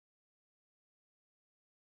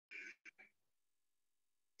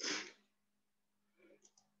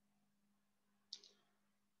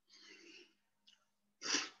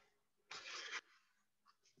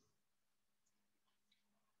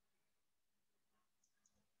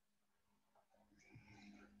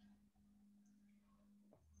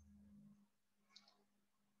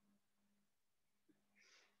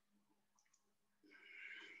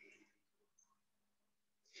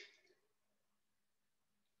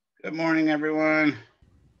Good morning, everyone.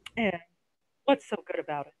 And what's so good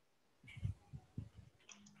about it?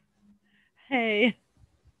 Hey,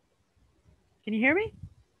 can you hear me?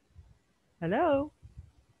 Hello?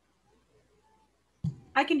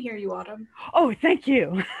 I can hear you, Autumn. Oh, thank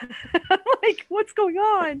you. Like, what's going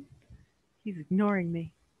on? He's ignoring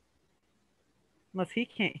me. Unless he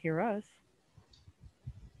can't hear us.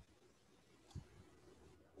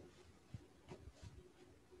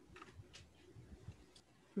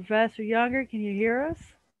 Professor Younger, can you hear us?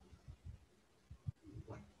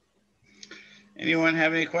 Anyone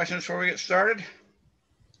have any questions before we get started?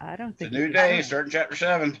 I don't It's a think new day, starting chapter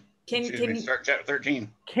 7. Start chapter 13.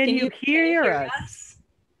 Can you hear us?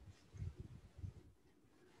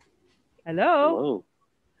 Hello?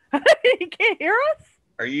 Hello. You can't hear us?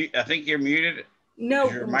 I think you're muted. No.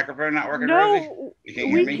 Is your microphone not working, No, Rosie? You can't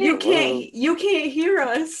hear me? You can't hear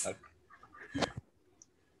us.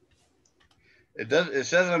 It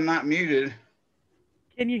says I'm not muted.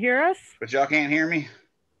 Can you hear us? But y'all can't hear me?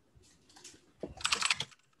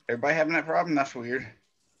 Everybody having that problem? That's weird.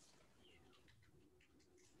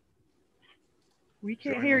 We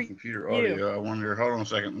can't hear computer you. audio. I wonder. Hold on a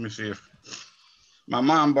second. Let me see if my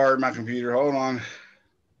mom borrowed my computer. Hold on.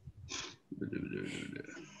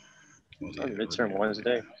 Midterm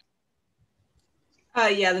Wednesday.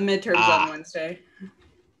 Yeah, the midterm's on Wednesday.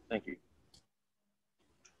 Thank you.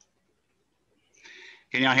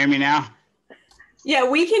 Can y'all hear me now? Yeah,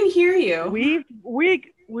 we can hear you.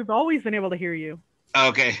 We've always been able to hear you.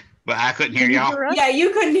 Okay, but I couldn't hear y'all. Yeah,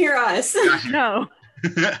 you couldn't hear us. No.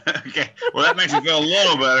 Okay, well that makes me feel a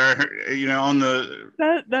little better. You know, on the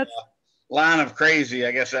that's line of crazy.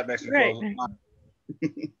 I guess that makes me feel.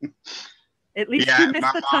 At least you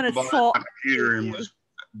missed a ton of salt. My computer and was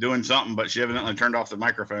doing something, but she evidently turned off the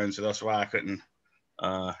microphone, so that's why I couldn't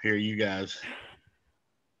hear you guys.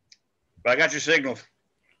 But I got your signal.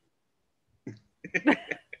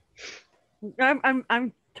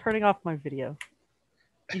 I'm turning off my video.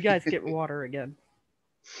 You guys get water again.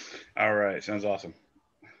 All right, sounds awesome.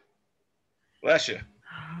 Bless you.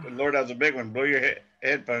 Good Lord, that was a big one. Blow your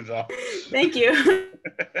headphones off. Thank you.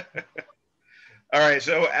 All right,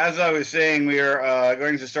 so as I was saying, we are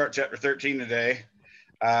going to start chapter 13 today.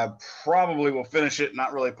 Probably will finish it,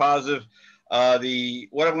 not really positive.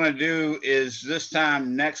 What I'm going to do is this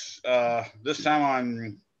time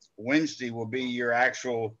on Wednesday will be your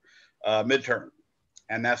actual midterm,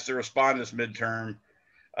 and that's the respondus midterm.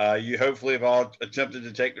 You hopefully have all attempted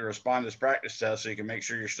to take the respondus practice test so you can make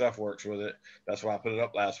sure your stuff works with it. That's why I put it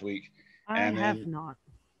up last week. I have not.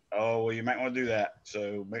 Oh, well, you might want to do that.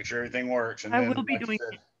 So make sure everything works. And I then, will be doing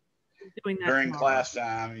that during tomorrow. class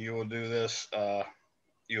time. You will do this.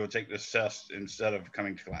 You will take this test instead of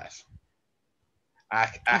coming to class. I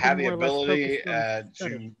have the ability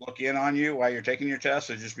to look in on you while you're taking your test,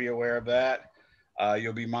 so just be aware of that.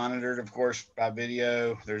 You'll be monitored, of course, by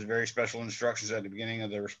video. There's very special instructions at the beginning of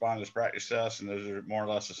the respondus practice test, and those are more or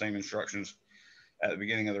less the same instructions at the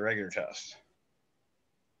beginning of the regular test.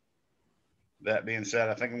 That being said,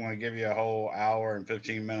 I think I'm going to give you a whole hour and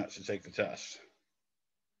 15 minutes to take the test.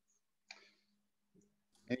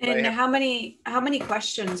 And how many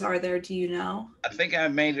questions are there, do you know? I think I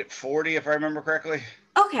made it 40 if I remember correctly.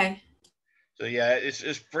 Okay. So yeah,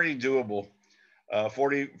 it's pretty doable.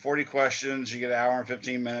 40 questions, you get an hour and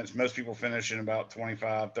 15 minutes. Most people finish in about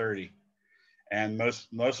 25, 30. And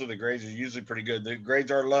most of the grades are usually pretty good. The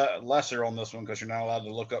grades are lesser on this one because you're not allowed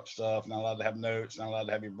to look up stuff, not allowed to have notes, not allowed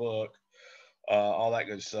to have your book, all that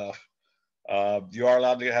good stuff. You are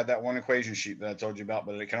allowed to have that one equation sheet that I told you about,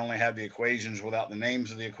 but it can only have the equations without the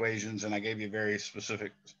names of the equations, and I gave you very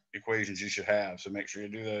specific equations you should have, so make sure you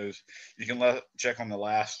do those. You can check on the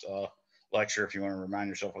last lecture if you want to remind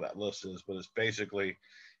yourself what that list is, but it's basically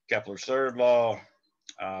Kepler's third law,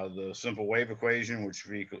 the simple wave equation, which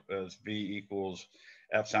is V equals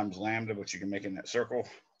F times lambda, which you can make in that circle,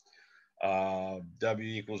 W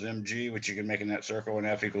equals mg, which you can make in that circle, and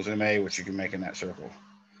F equals ma, which you can make in that circle.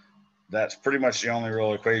 That's pretty much the only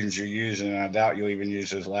real equations you're using, and I doubt you'll even use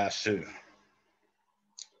those last two.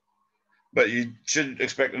 But you should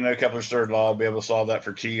expect to know Kepler's third law, be able to solve that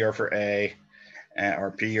for T or for A.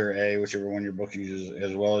 or P or A, whichever one your book uses,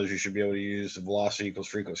 as well as you should be able to use the velocity equals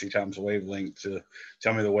frequency times the wavelength to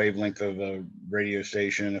tell me the wavelength of a radio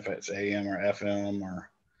station, if it's AM or FM,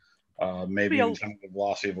 or maybe even tell me the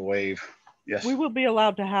velocity of a wave. Yes. We will be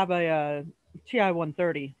allowed to have a TI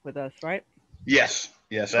 130 with us, right? Yes.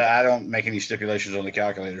 Yes. Okay. I don't make any stipulations on the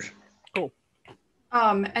calculators. Cool.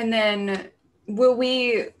 And then will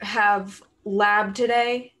we have lab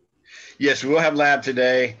today? Yes, we will have lab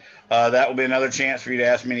today. That will be another chance for you to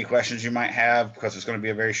ask me any questions you might have, because it's going to be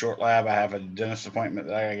a very short lab. I have a dentist appointment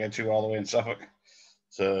that I got to get to all the way in Suffolk.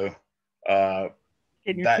 So that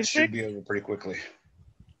should be over pretty quickly.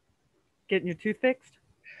 Getting your tooth fixed?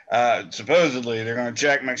 Supposedly, they're going to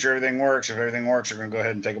check, make sure everything works. If everything works, they're going to go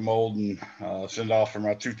ahead and take a mold and send off for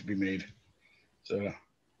my tooth to be made. So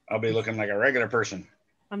I'll be looking like a regular person.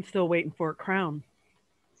 I'm still waiting for a crown.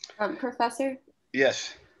 Professor?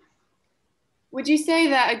 Yes. Would you say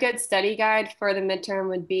that a good study guide for the midterm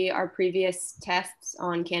would be our previous tests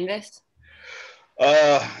on Canvas?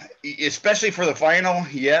 Especially for the final,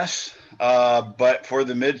 yes. But for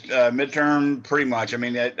the midterm, pretty much. I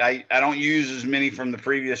mean, I don't use as many from the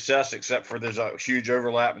previous tests, except for there's a huge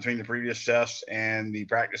overlap between the previous tests and the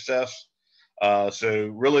practice tests. So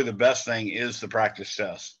really the best thing is the practice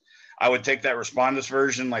test. I would take that Respondus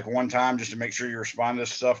version like one time just to make sure your Respondus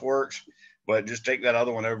stuff works, but just take that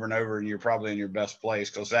other one over and over and you're probably in your best place,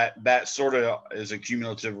 because that sort of is a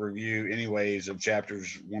cumulative review anyways of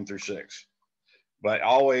chapters 1 through 6. But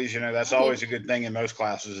always, that's always a good thing in most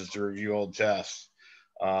classes, is to review old tests.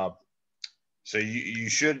 So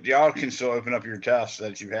y'all can still open up your tests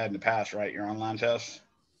that you've had in the past, right? Your online tests?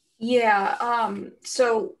 Yeah.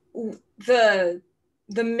 So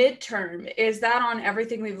the midterm, is that on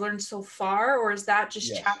everything we've learned so far, or is that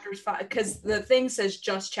just chapters 5? Because the thing says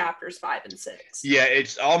just chapters 5 and 6. Yeah,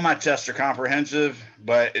 it's all my tests are comprehensive,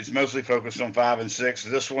 but it's mostly focused on 5 and 6.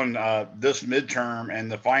 This one, this midterm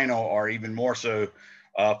and the final are even more so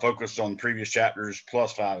focused on previous chapters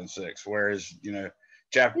plus 5 and 6. Whereas,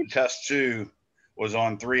 test 2 was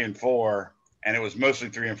on 3 and 4. And it was mostly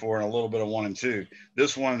 3 and 4 and a little bit of 1 and 2.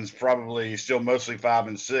 This one's probably still mostly 5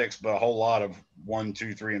 and 6, but a whole lot of 1,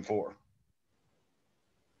 2, 3, and 4.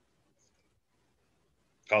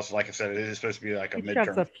 Because, like I said, it is supposed to be like a midterm.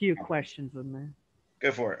 Shoves a few questions in there.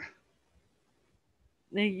 Go for it.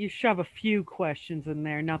 You shove a few questions in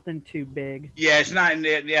there, nothing too big. Yeah, it's not.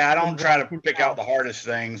 Yeah, I don't try to pick out the hardest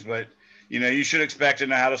things, but you should expect to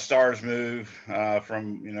know how the stars move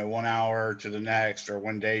from 1 hour to the next, or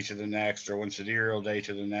 1 day to the next, or 1 sidereal day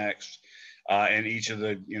to the next, in each of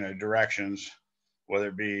the directions, whether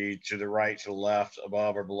it be to the right, to the left,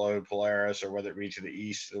 above or below Polaris, or whether it be to the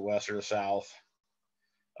east, to the west, or the south.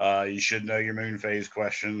 You should know your moon phase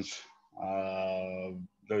questions.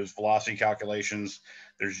 Those velocity calculations,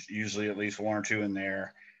 there's usually at least 1 or 2 in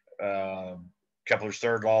there. Kepler's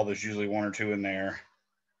third law, there's usually 1 or 2 in there.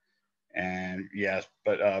 And yes,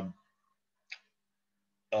 but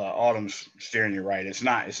Autumn's steering you right. It's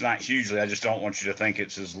not hugely. I just don't want you to think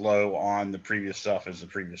it's as low on the previous stuff as the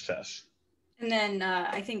previous tests. And then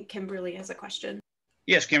I think Kimberly has a question.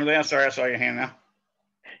 Yes, Kimberly, I'm sorry, I saw your hand now.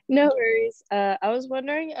 No worries. I was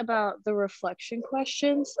wondering about the reflection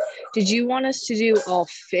questions. Did you want us to do all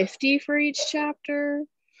 50 for each chapter?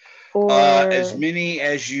 Or as many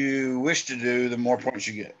as you wish to do, the more points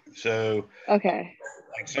you get. So okay.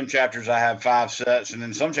 Like some chapters I have 5 sets, and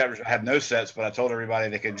then some chapters I have no sets, but I told everybody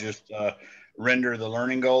they could just render the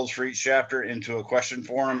learning goals for each chapter into a question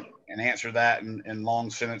form and answer that in long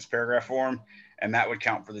sentence paragraph form, and that would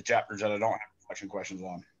count for the chapters that I don't have reflection questions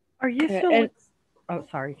on. Are you still? Oh,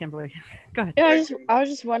 sorry, Kimberly. Go ahead. Yeah, I was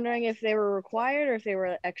just wondering if they were required or if they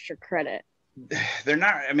were extra credit. They're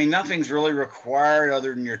not. I mean, nothing's really required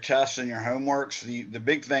other than your tests and your homeworks. The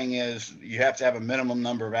big thing is you have to have a minimum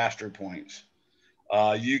number of astro points.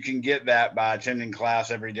 You can get that by attending class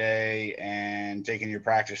every day and taking your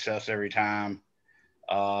practice tests every time.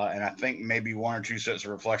 And I think maybe 1 or 2 sets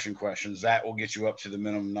of reflection questions, that will get you up to the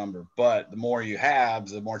minimum number. But the more you have,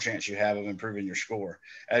 the more chance you have of improving your score.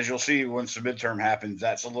 As you'll see, once the midterm happens,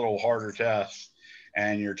 that's a little harder test,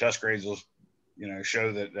 and your test grades will,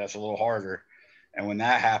 show that that's a little harder. And when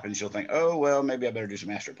that happens, you'll think, oh, well, maybe I better do some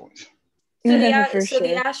astro points. So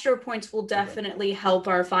the astro points will definitely help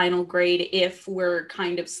our final grade if we're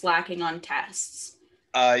kind of slacking on tests.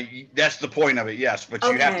 That's the point of it, yes. But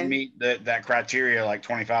you have to meet that criteria, like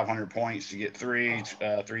 2,500 points to get 3,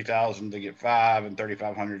 3,000 to get 5, and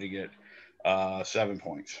 3,500 to get 7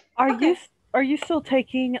 points. Are you still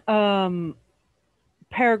taking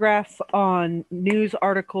paragraphs on news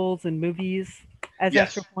articles and movies as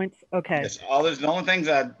extra points? Okay. Yes, the only things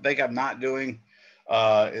I think I'm not doing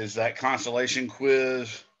is that constellation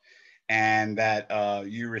quiz, and that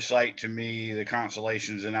you recite to me the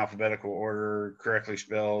constellations in alphabetical order, correctly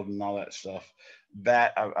spelled, and all that stuff.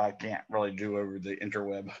 That I can't really do over the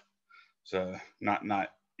interweb, so not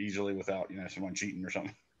easily without someone cheating or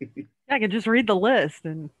something. I could just read the list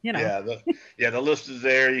and Yeah, the list is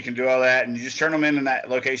there. You can do all that, and you just turn them in that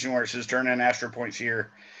location where it says turn in astro points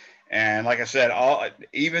here. And like I said,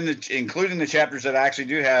 including the chapters that actually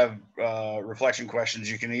do have reflection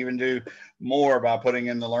questions, you can even do more by putting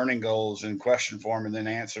in the learning goals in question form and then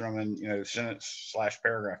answer them in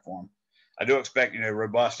sentence/paragraph form. I do expect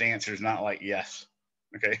robust answers, not like yes.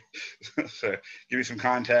 Okay, so give you some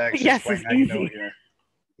context. Yes, explain it's how you know easy.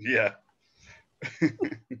 Yeah.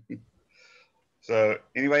 So,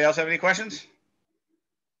 anybody else have any questions?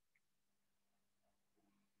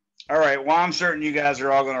 All right. Well, I'm certain you guys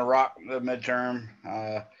are all going to rock the midterm.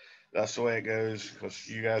 That's the way it goes because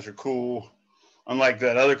you guys are cool. Unlike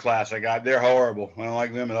that other class I got, they're horrible. I don't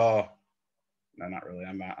like them at all. No, not really.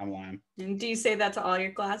 I'm lying. And do you say that to all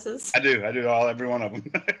your classes? I do. Every one of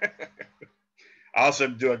them. I also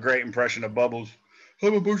do a great impression of Bubbles.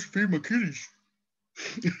 I'm supposed to feed my kitties.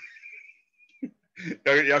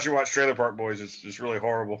 Y'all should watch Trailer Park Boys. It's really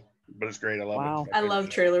horrible, but it's great. I love Wow. it. I love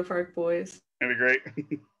Trailer Park Boys. It'd be great.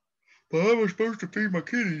 But I was supposed to feed my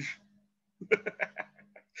kitties.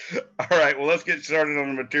 All right, well, let's get started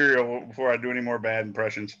on the material before I do any more bad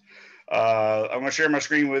impressions. I'm going to share my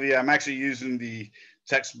screen with you. I'm actually using the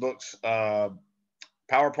textbooks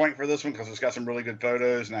PowerPoint for this one because it's got some really good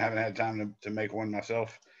photos, and I haven't had time to make one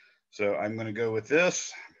myself. So I'm going to go with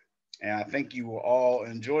this, and I think you will all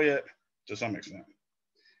enjoy it to some extent.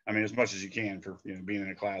 I mean, as much as you can for being in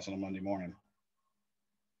a class on a Monday morning.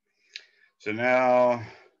 So now,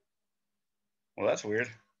 well, that's weird.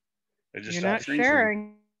 It just You're stopped not screen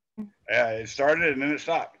sharing. Yeah, it started and then it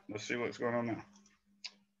stopped. Let's see what's going on now.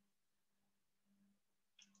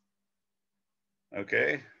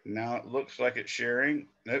 Okay, now it looks like it's sharing.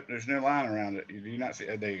 Nope, there's no line around it. You do not see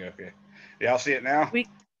it. There you go. Okay. Y'all see it now? We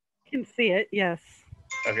can see it. Yes.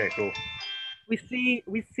 Okay, cool. We see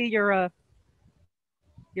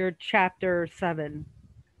your chapter 7.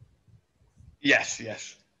 Yes.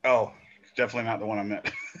 Oh, definitely not the one I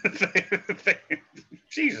meant.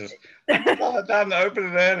 Jesus. I took all the time to open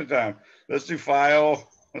it ahead of time. Let's do file.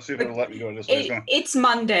 Let's see if it'll let me do it this way. It's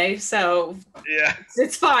Monday, so yeah,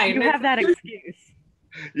 it's fine. You have that excuse.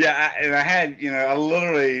 Yeah, and I had, I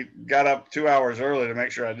literally got up 2 hours early to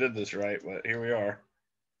make sure I did this right, but here we are.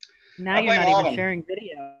 Now you're not even sharing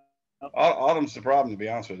video. Autumn's the problem, to be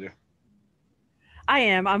honest with you. I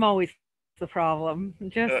am. I'm always the problem.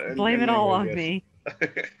 Just blame it all on me.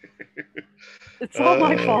 It's all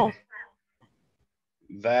my fault.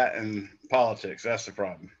 That and politics, that's the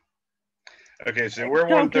problem. Okay, so we're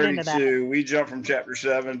 132. We jump from chapter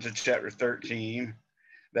 7 to chapter 13.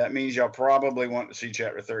 That means y'all probably want to see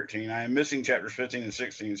chapter 13. I am missing chapters 15 and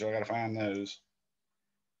 16, so I got to find those.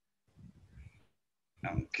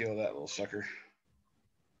 I'm going to kill that little sucker.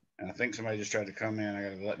 And I think somebody just tried to come in. I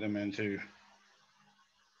got to let them in too.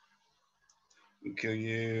 I'll kill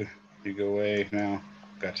you. You go away now.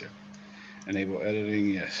 Gotcha. Enable editing,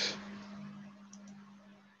 yes.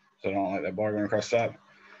 So I don't like that bar going across the top.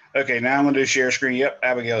 Okay, now I'm going to do share screen. Yep,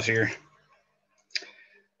 Abigail's here.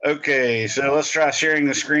 Okay, so let's try sharing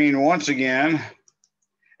the screen once again.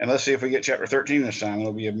 And let's see if we get chapter 13 this time.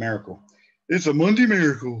 It'll be a miracle. It's a Monday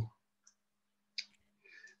miracle.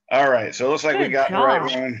 All right, so it looks like we got the right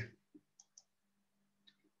one.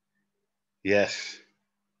 Yes.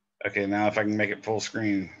 Okay, now if I can make it full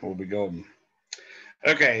screen, we'll be golden.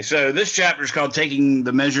 Okay, so this chapter is called Taking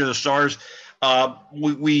the Measure of the Stars.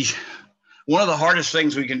 One of the hardest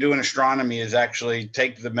things we can do in astronomy is actually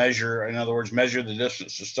take the measure, in other words, measure the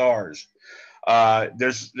distance to stars.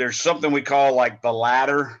 There's something we call like the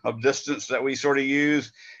ladder of distance that we sort of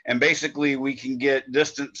use. And basically we can get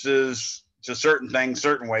distances to certain things,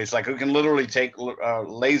 certain ways. Like we can literally take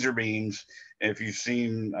laser beams. If you've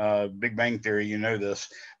seen Big Bang Theory, you know this,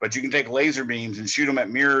 but you can take laser beams and shoot them at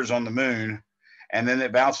mirrors on the moon. And then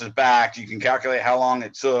it bounces back. You can calculate how long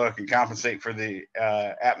it took and compensate for the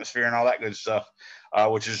atmosphere and all that good stuff,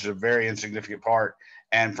 which is a very insignificant part.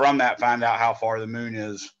 And from that, find out how far the moon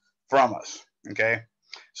is from us. Okay,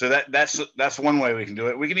 so that's one way we can do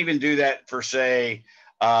it. We can even do that for, say,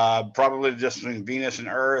 probably the distance between Venus and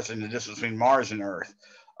Earth, and the distance between Mars and Earth,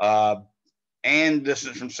 and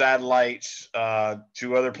distance from satellites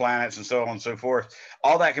to other planets, and so on and so forth.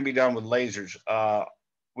 All that can be done with lasers.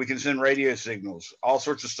 We can send radio signals, all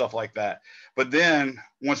sorts of stuff like that. But then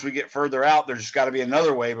once we get further out, there's got to be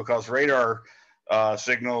another way, because radar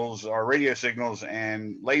signals or radio signals,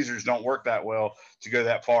 and lasers don't work that well to go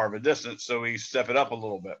that far of a distance. So we step it up a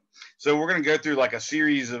little bit. So we're going to go through like a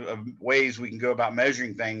series of ways we can go about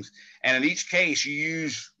measuring things. And in each case, you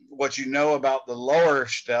use what you know about the lower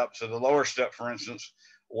step. So the lower step, for instance,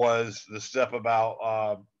 was the step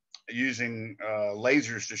about using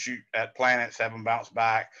lasers to shoot at planets, have them bounce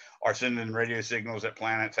back, or sending radio signals at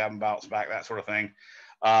planets, have them bounce back, that sort of thing.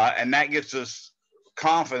 And that gets us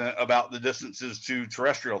confident about the distances to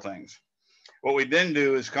terrestrial things. What we then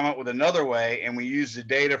do is come up with another way, and we use the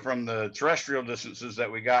data from the terrestrial distances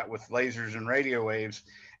that we got with lasers and radio waves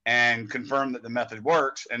and confirm that the method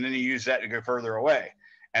works. And then you use that to go further away.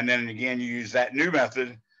 And then again, you use that new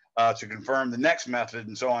method to confirm the next method,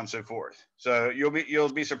 and so on and so forth. So you'll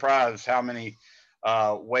be surprised how many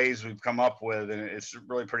ways we've come up with, and it's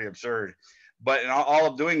really pretty absurd. But in all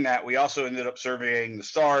of doing that, we also ended up surveying the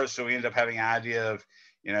stars. So we ended up having an idea of,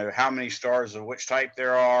 how many stars of which type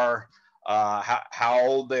there are, how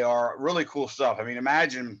old they are. Really cool stuff. I mean,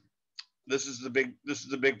 imagine this is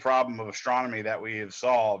the big problem of astronomy that we have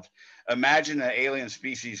solved. Imagine an alien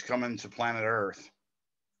species coming to planet Earth,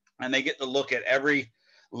 and they get to look at every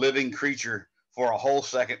living creature for a whole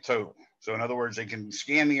second total. So in other words, they can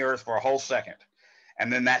scan the Earth for a whole second,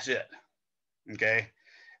 and then that's it. Okay.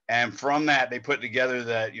 And from that, they put together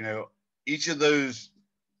that, each of those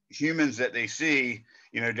humans that they see,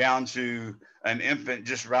 down to an infant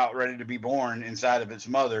just about ready to be born inside of its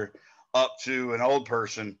mother, up to an old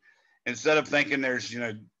person, instead of thinking there's,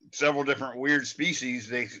 several different weird species,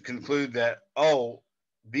 they conclude that, oh,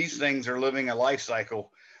 these things are living a life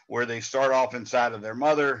cycle where they start off inside of their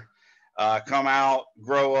mother, come out,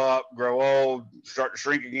 grow up, grow old, start to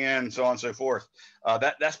shrink again, and so on and so forth.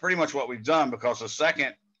 That's pretty much what we've done, because a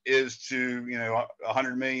second is to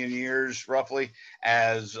 100 million years roughly,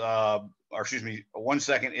 as 1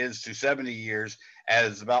 second is to 70 years,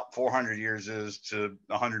 as about 400 years is to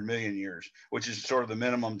 100 million years, which is sort of the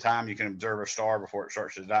minimum time you can observe a star before it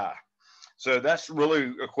starts to die. So that's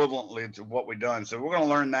really equivalently to what we've done. So we're going to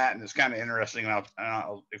learn that, and it's kind of interesting, and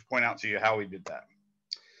I'll point out to you how we did that.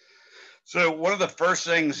 So one of the first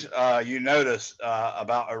things you notice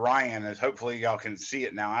about Orion is, hopefully y'all can see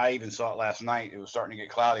it now. I even saw it last night. It was starting to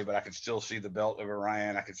get cloudy, but I could still see the belt of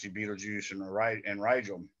Orion. I could see Betelgeuse and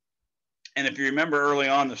Rigel. And if you remember early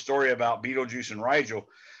on, the story about Betelgeuse and Rigel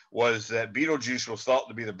was that Betelgeuse was thought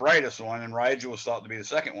to be the brightest one, and Rigel was thought to be the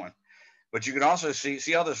second one. But you can also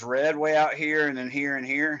see all this red way out here, and then here and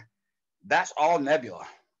here. That's all nebula.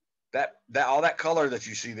 That all that color that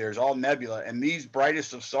you see there is all nebula, and these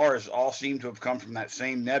brightest of stars all seem to have come from that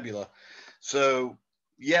same nebula. So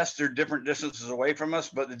yes, they're different distances away from us,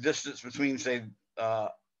 but the distance between, say,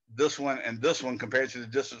 this one and this one compared to the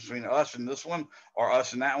distance between us and this one, or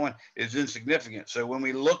us and that one, is insignificant. So when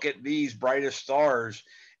we look at these brightest stars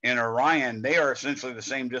in Orion, they are essentially the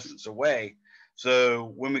same distance away.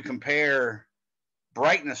 So when we compare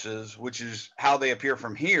brightnesses, which is how they appear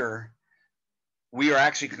from here, we are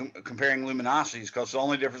actually comparing luminosities, because the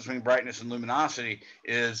only difference between brightness and luminosity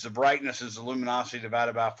is the brightness is the luminosity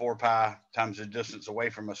divided by 4 pi times the distance away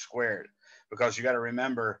from us squared. Because you got to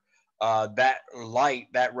remember that light,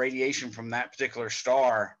 that radiation from that particular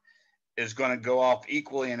star is going to go off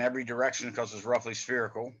equally in every direction, because it's roughly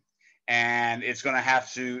spherical. And it's going to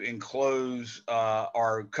have to enclose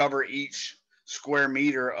or cover each square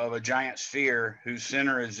meter of a giant sphere whose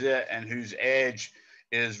center is it and whose edge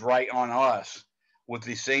is right on us, with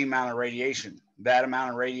the same amount of radiation. That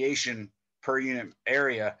amount of radiation per unit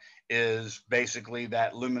area is basically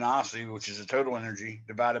that luminosity, which is the total energy,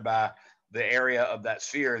 divided by the area of that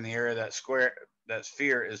sphere, and the area of that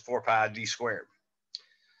sphere is 4 pi d squared.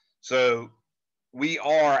 So we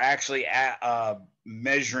are actually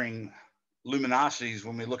measuring luminosities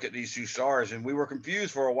when we look at these two stars, and we were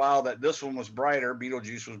confused for a while that this one was brighter,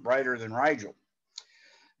 Betelgeuse was brighter than Rigel.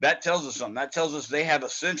 That tells us something. That tells us they have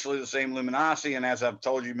essentially the same luminosity. And as I've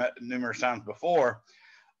told you numerous times before,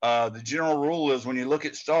 the general rule is when you look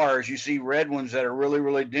at stars, you see red ones that are really,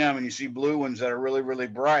 really dim, and you see blue ones that are really, really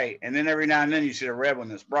bright. And then every now and then you see a red one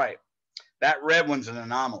that's bright. That red one's an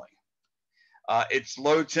anomaly. It's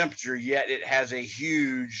low temperature, yet it has a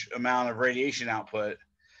huge amount of radiation output.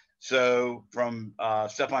 So from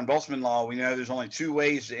Stefan Boltzmann law, we know there's only 2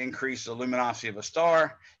 ways to increase the luminosity of a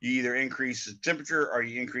star. You either increase the temperature or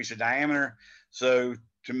you increase the diameter. So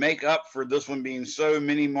to make up for this one being so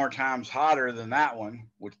many more times hotter than that one,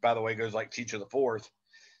 which by the way goes like T to the 4th,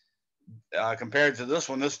 compared to this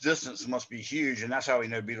one, this distance must be huge, and that's how we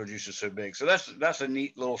know Betelgeuse is so big. So that's a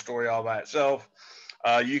neat little story all by itself.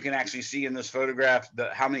 You can actually see in this photograph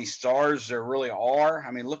how many stars there really are.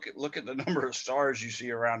 I mean, look at the number of stars you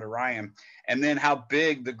see around Orion, and then how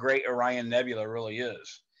big the Great Orion Nebula really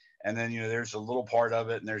is. And then, you know, there's a little part of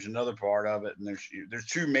it, and there's another part of it, and there's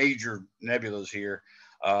two major nebulas here.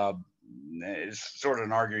 It's sort of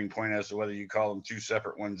an arguing point as to whether you call them two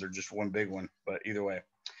separate ones or just one big one, but either way.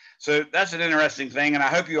 So that's an interesting thing, and I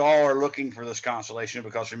hope you all are looking for this constellation,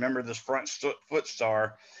 because remember, this front foot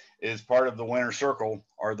star is part of the winter circle,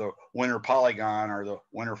 or the winter polygon, or the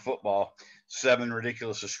winter football. 7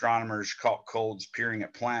 ridiculous astronomers caught colds peering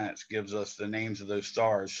at planets gives us the names of those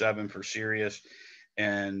stars. 7 for Sirius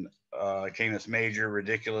and Canis Major,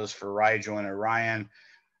 ridiculous for Rigel and Orion,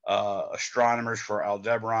 astronomers for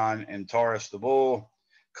Aldebaran and Taurus the Bull,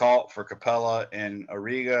 caught for Capella and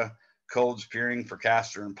Auriga, colds peering for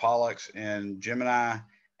Castor and Pollux and Gemini,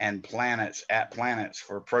 and planets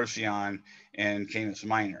for Procyon and Canis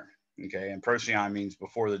Minor. Okay, and Procyon means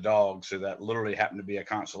before the dog, so that literally happened to be a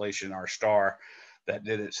constellation, our star, that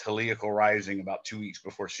did its heliacal rising about 2 weeks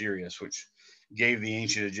before Sirius, which gave the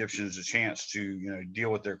ancient Egyptians a chance to, you know, deal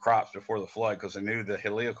with their crops before the flood, because they knew the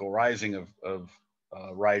heliacal rising of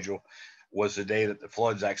Rigel was the day that the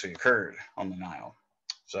floods actually occurred on the Nile.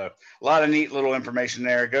 So a lot of neat little information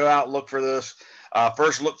there. Go out, look for this.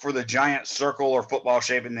 First, look for the giant circle or football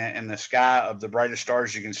shape in the sky of the brightest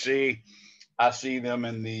stars you can see. I see them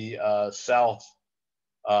in the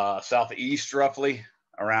southeast, roughly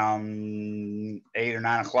around 8 or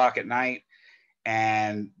 9 o'clock at night,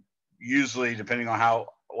 and usually, depending on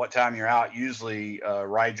what time you're out, usually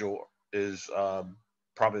Rigel is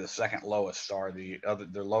probably the second lowest star. The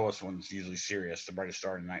lowest one's usually Sirius, the brightest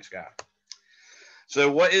star in the night sky.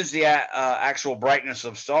 So what is the actual brightness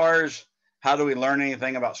of stars? How do we learn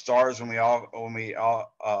anything about stars when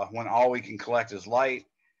all we can collect is light?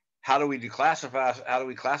 How do we classify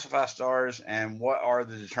stars, and what are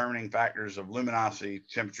the determining factors of luminosity,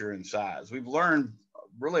 temperature, and size? We've learned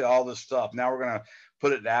really all this stuff. Now we're going to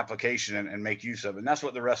put it to application and make use of it. And that's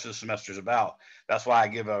what the rest of the semester is about. That's why I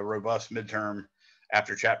give a robust midterm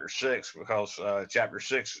after chapter 6, because chapter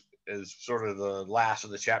 6 is sort of the last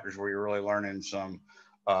of the chapters where you're really learning some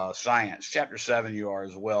science. Chapter 7 you are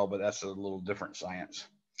as well, but that's a little different science.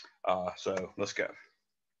 So let's go.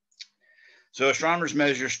 So astronomers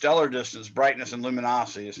measure stellar distance, brightness, and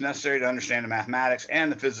luminosity. It's necessary to understand the mathematics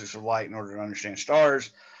and the physics of light in order to understand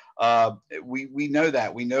stars. We know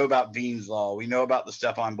that. We know about Wien's law. We know about the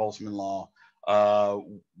Stefan-Boltzmann law.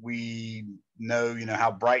 We know,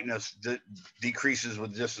 how brightness decreases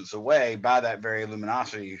with distance away by that very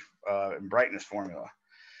luminosity and brightness formula.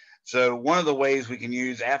 So one of the ways we can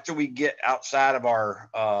use, after we get outside of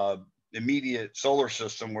our immediate solar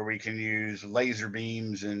system, where we can use laser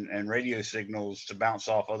beams and radio signals to bounce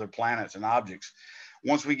off other planets and objects,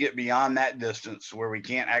 once we get beyond that distance where we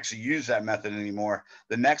can't actually use that method anymore,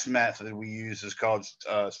 the next method we use is called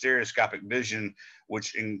stereoscopic vision,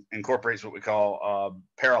 which incorporates what we call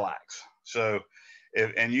parallax. So,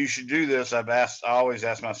 and you should do this. I always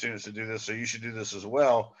ask my students to do this, so you should do this as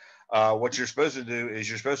well. What you're supposed to do is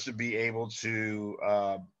you're supposed to be able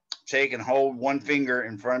to take and hold one finger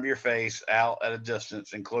in front of your face out at a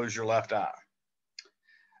distance and close your left eye.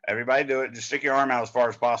 Everybody do it. Just stick your arm out as far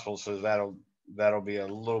as possible, so that'll be a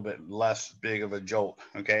little bit less big of a jolt,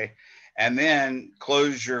 okay? And then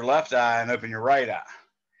close your left eye and open your right eye.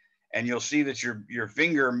 And you'll see that your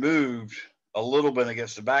finger moved a little bit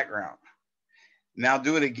against the background. Now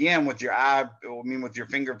do it again with your with your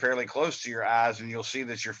finger fairly close to your eyes, and you'll see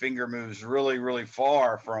that your finger moves really, really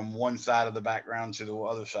far from one side of the background to the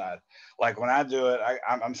other side. Like when I do it,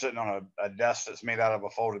 I'm sitting on a desk that's made out of a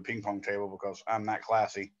folded ping pong table because I'm that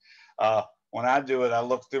classy. When I do it, I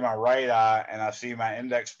look through my right eye and I see my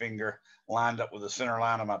index finger lined up with the center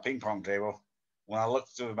line of my ping pong table. When I look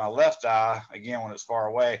through my left eye, again, when it's far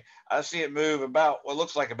away, I see it move about what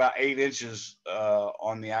looks like about 8 inches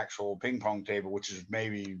on the actual ping pong table, which is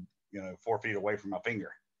maybe 4 feet away from my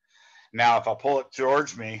finger. Now, if I pull it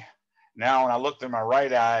towards me, now when I look through my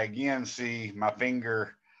right eye, again, see my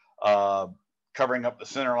finger covering up the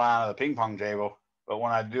center line of the ping pong table. But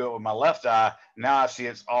when I do it with my left eye, now I see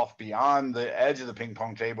it's off beyond the edge of the ping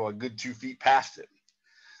pong table, a good 2 feet past it.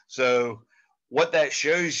 So what that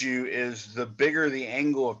shows you is the bigger the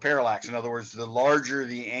angle of parallax. In other words, the larger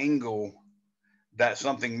the angle that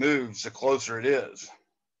something moves, the closer it is.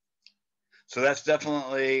 So that's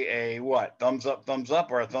definitely a what? Thumbs up,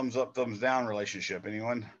 or a thumbs up, thumbs down relationship.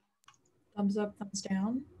 Anyone? Thumbs up, thumbs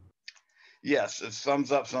down. Yes, it's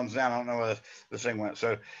thumbs up, thumbs down. I don't know where the thing went.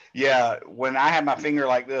 So yeah, when I had my finger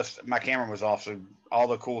like this, my camera was off, so all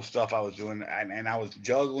the cool stuff I was doing, and I was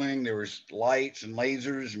juggling. There was lights and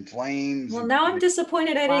lasers and flames. Well, now I'm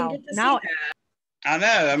disappointed I didn't Wow. get to Now- see that. I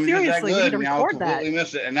know. I'm just that Seriously, we need good. to And now I record that. completely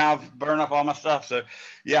missed it, and now I've burned up all my stuff. So,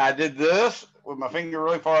 yeah, I did this with my finger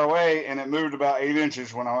really far away, and it moved about 8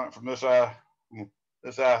 inches when I went from this eye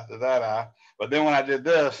to that eye. But then when I did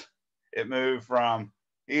this, it moved from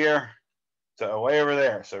here to way over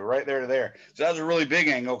there. So right there to there. So that was a really big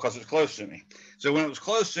angle because it's close to me. So when it was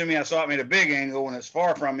close to me, I saw it made a big angle. When it's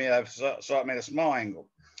far from me, I saw it made a small angle.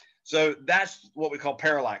 So that's what we call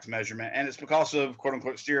parallax measurement. And it's because of quote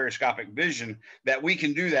unquote stereoscopic vision that we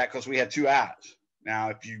can do that because we had two eyes. Now,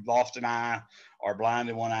 if you lost an eye or blind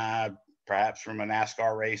in one eye, perhaps from a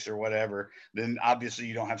NASCAR race or whatever, then obviously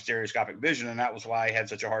you don't have stereoscopic vision. And that was why I had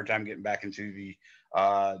such a hard time getting back into the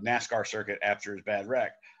NASCAR circuit after his bad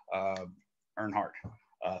wreck. Earnhardt.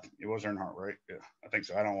 It was Earnhardt, right? Yeah, I think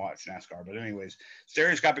so. I don't watch NASCAR, but anyways,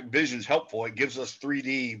 stereoscopic vision is helpful. It gives us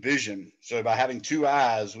 3D vision. So by having two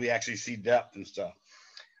eyes, we actually see depth and stuff.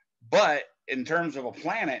 But in terms of a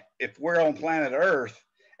planet, if we're on planet Earth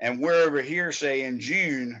and we're over here, say in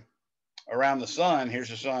June around the sun, here's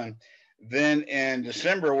the sun, then in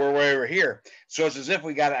December, we're way over here. So it's as if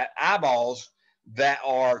we got eyeballs that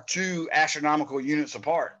are 2 astronomical units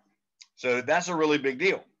apart. So that's a really big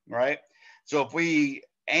deal, right? So if we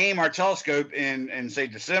aim our telescope in say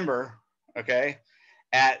December, okay,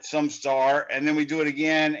 at some star, and then we do it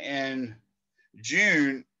again in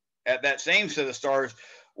June at that same set of stars,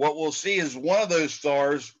 what we'll see is one of those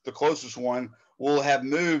stars, the closest one, will have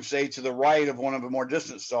moved, say, to the right of one of the more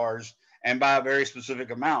distant stars, and by a very specific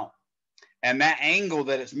amount. And that angle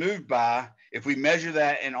that it's moved by, if we measure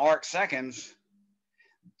that in arc seconds,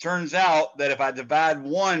 turns out that if I divide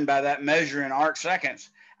 1 by that measure in arc seconds,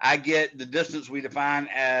 I get the distance we define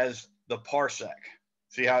as the parsec.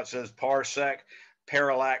 See how it says parsec,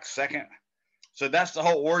 parallax second? So that's the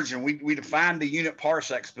whole origin. We defined the unit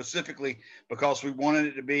parsec specifically because we wanted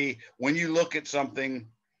it to be, when you look at something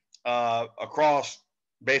across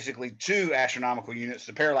basically 2 astronomical units,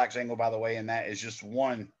 the parallax angle, by the way, and that is just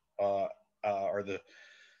 1, or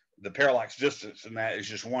the parallax distance, and that is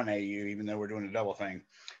just 1 AU, even though we're doing a double thing.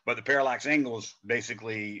 But the parallax angle is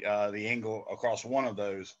basically the angle across one of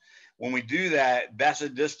those. When we do that, that's a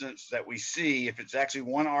distance that we see. If it's actually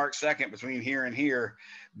 1 arc second between here and here,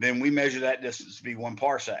 then we measure that distance to be 1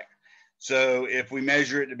 parsec. So if we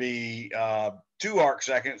measure it to be 2 arc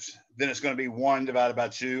seconds, then it's going to be 1 divided by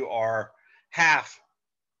 2, or half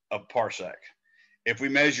a parsec. If we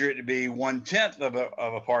measure it to be 1/10 of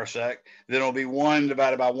a parsec, then it'll be 1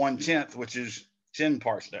 divided by 1/10, which is 10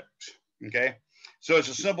 parsecs. Okay, so it's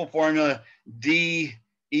a simple formula: D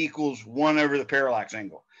equals 1 over the parallax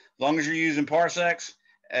angle. As long as you're using parsecs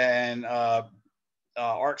and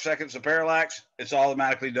arc seconds of parallax, it's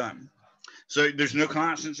automatically done. So there's no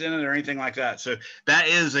constants in it or anything like that. So that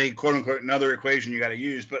is a quote unquote another equation you got to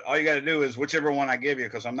use. But all you got to do is whichever one I give you,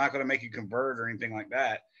 because I'm not going to make you convert or anything like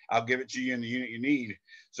that. I'll give it to you in the unit you need.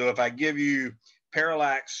 So if I give you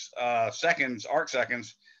parallax seconds, arc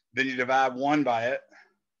seconds, then you divide 1 by it,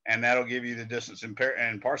 and that'll give you the distance in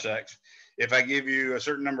parsecs. If I give you a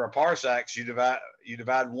certain number of parsecs, you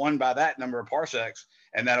divide 1 by that number of parsecs,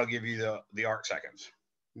 and that'll give you the arc seconds.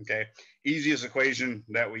 Okay, easiest equation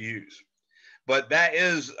that we use. But that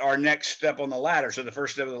is our next step on the ladder. So the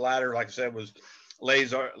first step of the ladder, like I said, was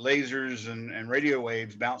lasers and radio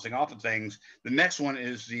waves bouncing off of things. The next one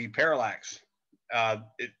is the parallax.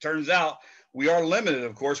 It turns out we are limited,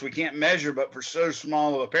 of course. We can't measure, but for so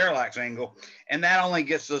small of a parallax angle, and that only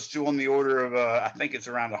gets us to on the order of, I think it's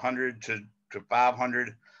around 100 to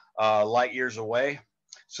 500 light years away.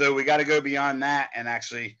 So we got to go beyond that and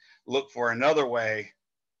actually look for another way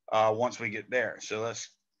once we get there. So let's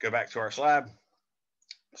go back to our slide.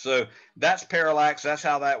 So that's parallax. That's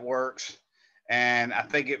how that works. And I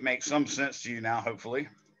think it makes some sense to you now, hopefully.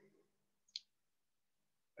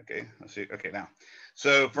 Okay, let's see. Okay, now.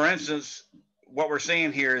 So for instance, what we're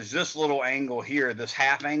seeing here is this little angle here, this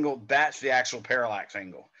half angle, that's the actual parallax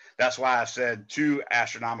angle. That's why I said 2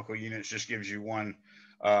 astronomical units just gives you one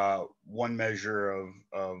measure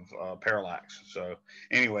of parallax. So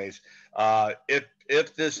anyways,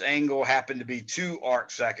 if this angle happened to be 2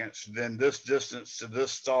 arc seconds, then this distance to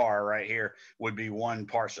this star right here would be 1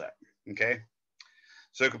 parsec. Okay.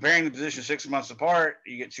 So comparing the position 6 months apart,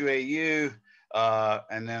 you get 2 AU,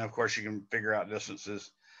 and then of course you can figure out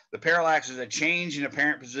distances. The parallax is a change in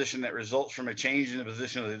apparent position that results from a change in the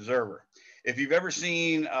position of the observer. If you've ever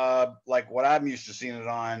seen, like what I'm used to seeing it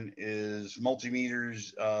on is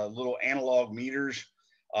multimeters, little analog meters.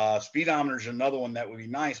 Speedometer is another one that would be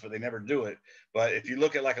nice, but they never do it. But if you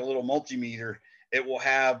look at like a little multimeter, it will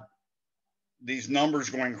have these numbers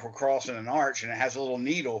going across in an arch, and it has a little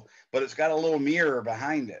needle, but it's got a little mirror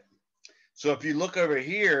behind it. So if you look over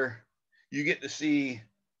here, you get to see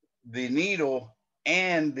the needle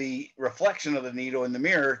and the reflection of the needle in the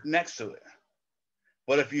mirror next to it.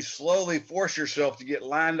 But if you slowly force yourself to get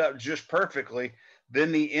lined up just perfectly,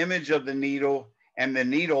 then the image of the needle and the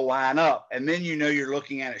needle line up, and then you know you're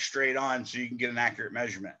looking at it straight on, so you can get an accurate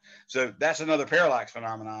measurement. So that's another parallax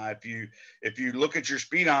phenomenon. If you look at your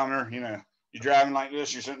speedometer, you know, you're driving like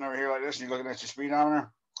this, you're sitting over here like this, and you're looking at your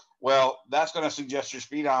speedometer. Well, that's going to suggest your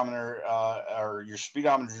speedometer or your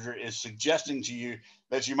speedometer is suggesting to you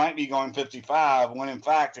that you might be going 55, when in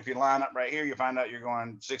fact, if you line up right here, you find out you're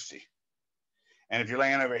going 60. And if you're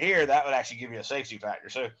laying over here, that would actually give you a safety factor.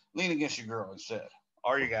 So lean against your girl instead,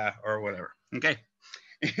 or your guy, or whatever. Okay.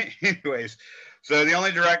 Anyways, so the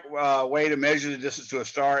only direct way to measure the distance to a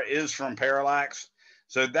star is from parallax.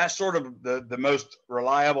 So that's sort of the most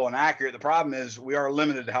reliable and accurate. The problem is we are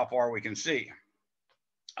limited to how far we can see.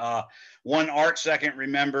 1 arc second,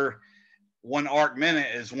 remember, 1 arc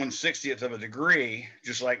minute is 1/60th of a degree,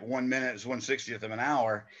 just like 1 minute is 1/60th of an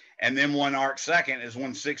hour. And then 1 arc second is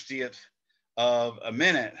 1/60th of a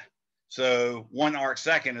minute. So 1 arc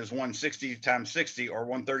second is 160 times 60, or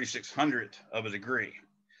 1/3600th of a degree.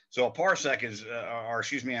 So a parsec is,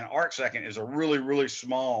 an arc second is a really, really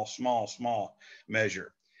small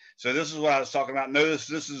measure. So this is what I was talking about. Notice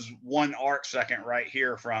this is 1 arc second right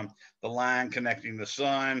here from the line connecting the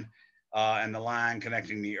sun and the line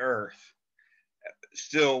connecting the earth.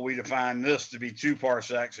 Still, we define this to be 2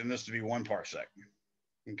 parsecs and this to be 1 parsec.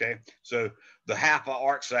 Okay, so the half a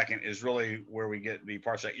arc second is really where we get the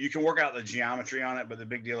parsec. You can work out the geometry on it, but the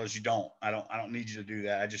big deal is you don't. I don't need you to do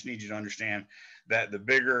that. I just need you to understand that the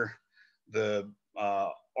bigger the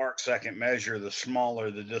arc second measure, the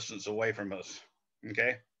smaller the distance away from us.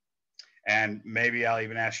 Okay, and maybe I'll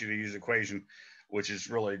even ask you to use equation, which is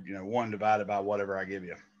really, you know, 1 divided by whatever I give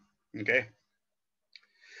you. Okay.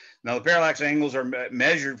 Now, the parallax angles are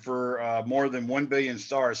measured for more than 1 billion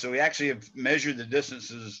stars. So we actually have measured the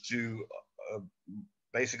distances to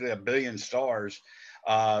basically 1 billion stars.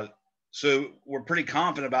 So we're pretty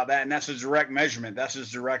confident about that. And that's a direct measurement. That's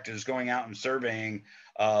as direct as going out and surveying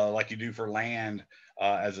like you do for land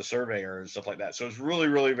as a surveyor and stuff like that. So it's really,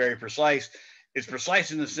 really very precise. It's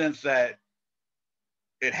precise in the sense that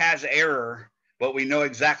it has error, but we know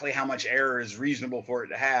exactly how much error is reasonable for it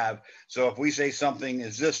to have. So if we say something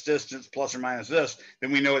is this distance plus or minus this,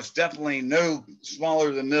 then we know it's definitely no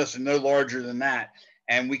smaller than this and no larger than that.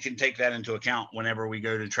 And we can take that into account whenever we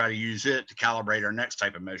go to try to use it to calibrate our next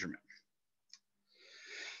type of measurement.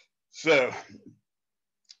 So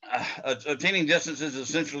obtaining distance is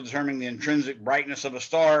essential to determining the intrinsic brightness of a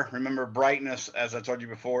star. Remember, brightness, as I told you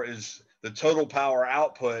before, is the total power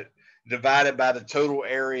output divided by the total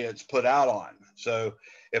area it's put out on. So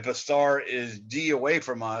if a star is D away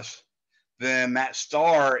from us, then that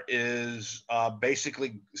star is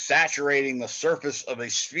basically saturating the surface of a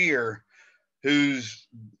sphere whose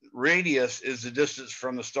radius is the distance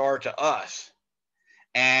from the star to us.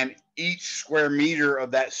 And each square meter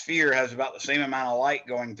of that sphere has about the same amount of light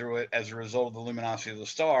going through it as a result of the luminosity of the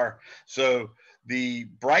star. So the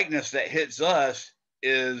brightness that hits us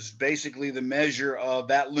is basically the measure of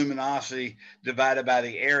that luminosity divided by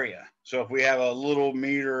the area. So if we have a little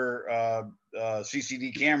meter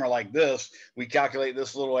CCD camera like this, we calculate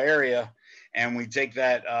this little area and we take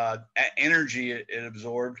that energy it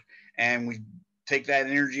absorbed and we take that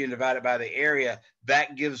energy and divide it by the area.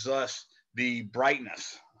 That gives us the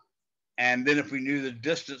brightness. And then if we knew the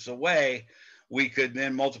distance away, we could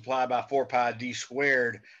then multiply by 4 pi d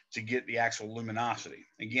squared to get the actual luminosity.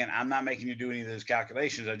 Again, I'm not making you do any of those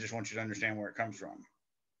calculations. I just want you to understand where it comes from.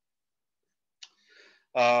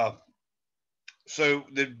 So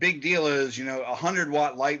the big deal is, you know, a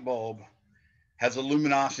 100-watt light bulb has a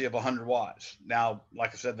luminosity of 100 watts. Now,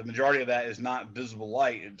 like I said, the majority of that is not visible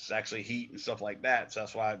light. It's actually heat and stuff like that. So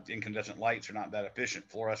that's why incandescent lights are not that efficient.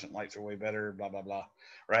 Fluorescent lights are way better, blah, blah, blah,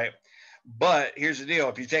 right? But here's the deal.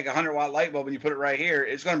 If you take a 100-watt light bulb and you put it right here,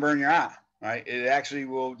 it's going to burn your eye, right? It actually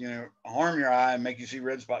will, you know, harm your eye and make you see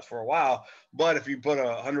red spots for a while. But if you put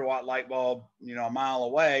a 100-watt light bulb, you know, a mile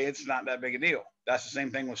away, it's not that big a deal. That's the same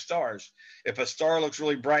thing with stars. If a star looks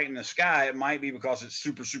really bright in the sky, it might be because it's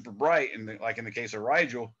super, super bright, like in the case of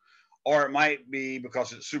Rigel, or it might be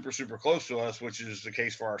because it's super, super close to us, which is the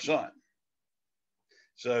case for our sun.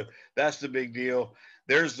 So that's the big deal.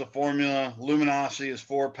 There's the formula. Luminosity is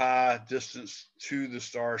 4 pi distance to the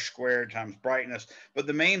star squared times brightness. But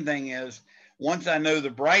the main thing is, once I know the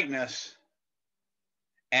brightness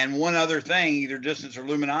and one other thing, either distance or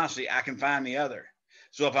luminosity, I can find the other.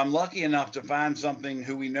 So if I'm lucky enough to find something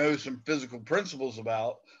who we know some physical principles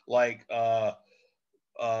about, like a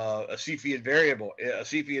Cepheid variable. A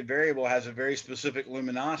Cepheid variable has a very specific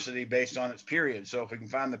luminosity based on its period. So if we can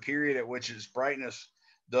find the period at which its brightness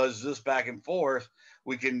does this back and forth,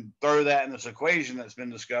 we can throw that in this equation that's been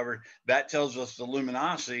discovered. That tells us the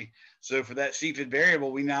luminosity. So for that Cepheid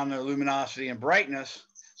variable, we now know luminosity and brightness.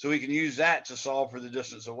 So we can use that to solve for the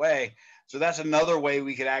distance away. So that's another way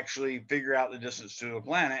we could actually figure out the distance to a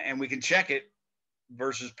planet, and we can check it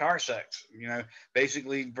versus parsecs, you know,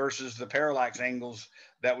 basically versus the parallax angles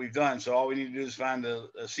that we've done. So all we need to do is find a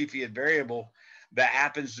Cepheid variable that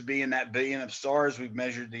happens to be in that billion of stars we've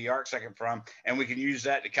measured the arc second from, and we can use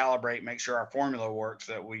that to calibrate, make sure our formula works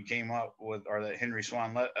that we came up with, or that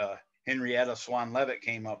Henrietta Swan Leavitt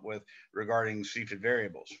came up with regarding Cepheid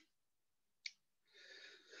variables.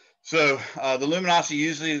 So the luminosity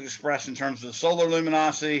usually is expressed in terms of the solar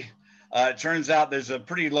luminosity. It turns out there's a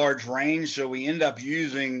pretty large range, so we end up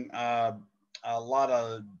using a lot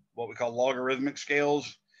of what we call logarithmic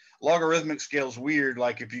scales. Logarithmic scale is weird.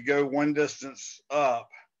 Like if you go one distance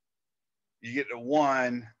up, you get to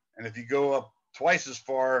 1, and if you go up twice as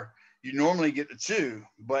far, you normally get to 2.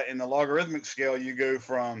 But in the logarithmic scale, you go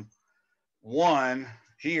from 1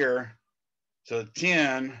 here to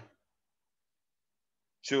 10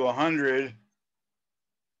 to 100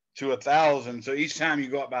 to 1,000. So each time you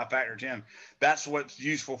go up by a factor of 10, that's what's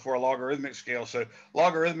useful for a logarithmic scale. So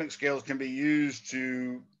logarithmic scales can be used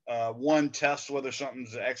to, one, test whether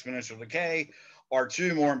something's an exponential decay, or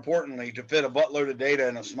two, more importantly, to fit a buttload of data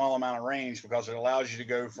in a small amount of range, because it allows you to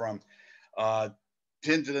go from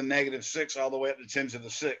 10 to the negative 6 all the way up to 10 to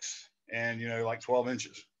the 6, and, you know, like 12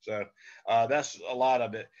 inches. So that's a lot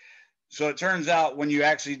of it. So it turns out when you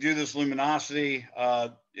actually do this luminosity,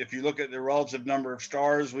 if you look at the relative number of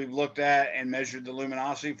stars we've looked at and measured the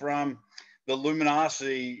luminosity from, the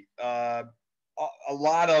luminosity, a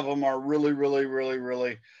lot of them are really, really, really,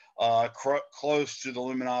 really close to the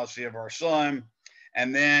luminosity of our sun.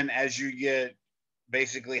 And then as you get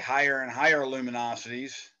basically higher and higher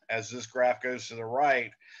luminosities, as this graph goes to the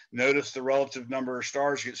right, notice the relative number of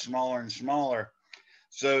stars gets smaller and smaller,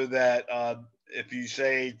 so that if you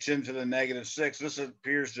say 10 to the negative 6, this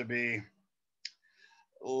appears to be,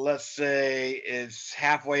 let's say it's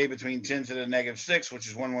halfway between 10 to the negative 6, which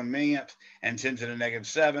is 1 millionth, and 10 to the negative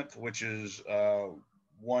 7th, which is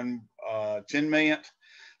 1 10 millionth.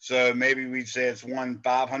 So maybe we'd say it's 1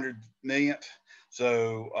 500 millionth.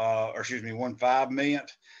 So, or excuse me, 1 5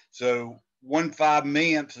 millionth. So 1 5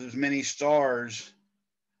 millionth as many stars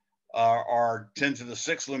are 10 to the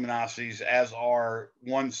 6 luminosities as are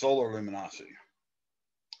 1 solar luminosity.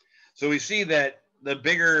 So we see that the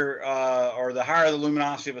bigger or the higher the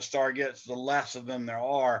luminosity of a star gets, the less of them there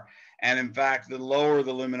are. And in fact, the lower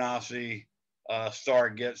the luminosity star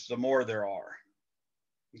gets, the more there are.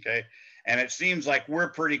 Okay. And it seems like we're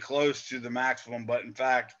pretty close to the maximum, but in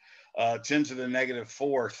fact, 10 to the negative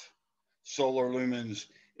 4th solar lumens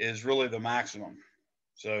is really the maximum.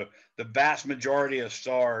 So the vast majority of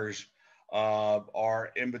stars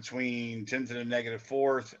are in between 10 to the negative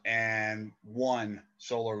 4th and 1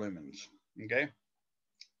 solar lumens. Okay.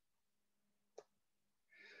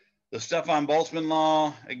 The Stefan-Boltzmann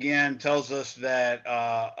law, again, tells us that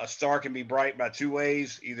a star can be bright by 2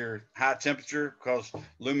 ways, either high temperature, because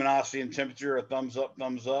luminosity and temperature are thumbs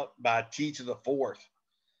up, by T to the 4th.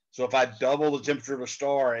 So if I double the temperature of a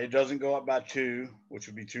star, it doesn't go up by 2, which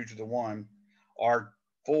would be 2 to the 1, or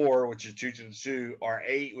 4, which is 2 to the 2, or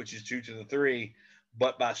 8, which is 2 to the 3,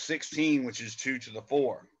 but by 16, which is 2 to the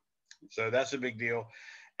 4. So that's a big deal.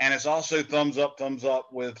 And it's also thumbs up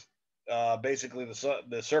with basically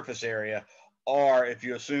the surface area, or if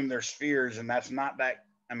you assume they're spheres, and that's not that,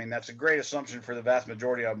 I mean, that's a great assumption for the vast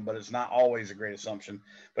majority of them, but it's not always a great assumption.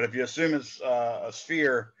 But if you assume it's a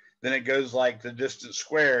sphere, then it goes like the distance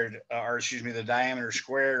squared, or excuse me, the diameter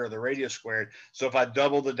squared or the radius squared. So if I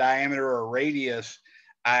double the diameter or radius,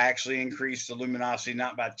 I actually increase the luminosity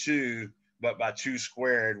not by 2, but by 2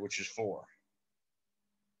 squared, which is 4.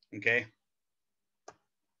 Okay.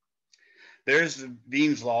 There's the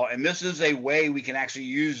Wien's law, and this is a way we can actually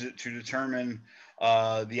use it to determine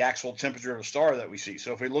the actual temperature of a star that we see.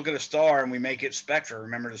 So if we look at a star and we make it spectra,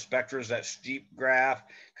 remember the spectra is that steep graph,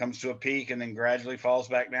 comes to a peak and then gradually falls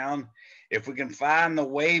back down. If we can find the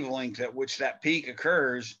wavelength at which that peak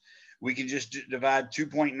occurs, we can just divide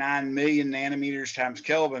 2.9 million nanometers times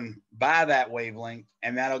Kelvin by that wavelength,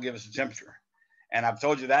 and that'll give us the temperature. And I've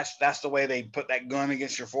told you that's the way they put that gun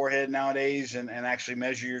against your forehead nowadays and actually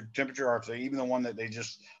measure your temperature, or if they even the one that they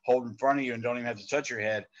just hold in front of you and don't even have to touch your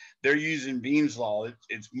head. They're using Beam's law.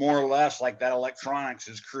 It's more or less like that electronics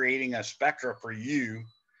is creating a spectra for you,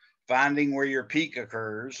 finding where your peak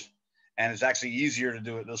occurs. And it's actually easier to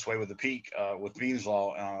do it this way with the peak, with Beam's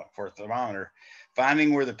law for a thermometer.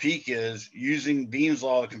 Finding where the peak is, using Beam's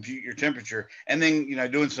law to compute your temperature, and then,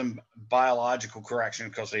 doing some biological correction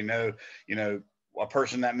because they know, a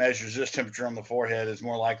person that measures this temperature on the forehead is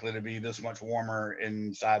more likely to be this much warmer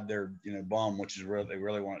inside their, bum, which is where they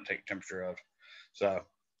really want to take temperature of. So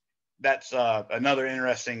that's another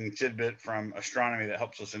interesting tidbit from astronomy that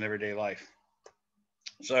helps us in everyday life.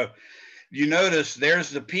 So you notice there's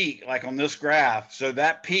the peak, like on this graph. So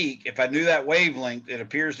that peak, if I knew that wavelength, it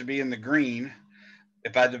appears to be in the green.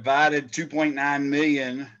 If I divided 2.9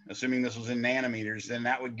 million, assuming this was in nanometers, then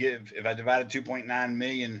that would give, if I divided 2.9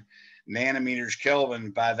 million nanometers Kelvin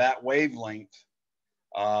by that wavelength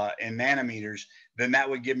in nanometers, then that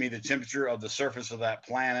would give me the temperature of the surface of that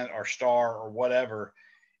planet or star or whatever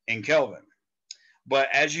in Kelvin. But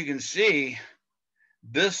as you can see,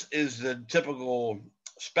 this is the typical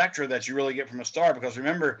spectra that you really get from a star, because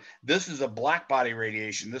remember, this is a black body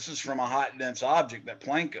radiation. This is from a hot dense object that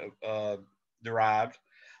Planck derived.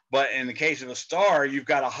 But in the case of a star, you've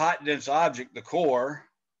got a hot dense object, the core,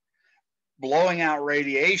 blowing out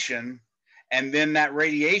radiation, and then that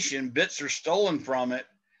radiation, bits are stolen from it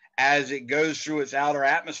as it goes through its outer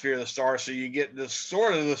atmosphere of the star. So you get this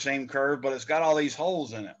sort of the same curve, but it's got all these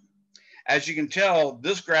holes in it. As you can tell,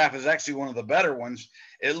 this graph is actually one of the better ones.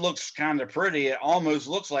 It looks kind of pretty. It almost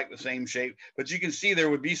looks like the same shape, but you can see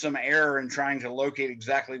there would be some error in trying to locate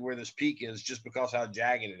exactly where this peak is just because how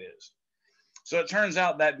jagged it is. So it turns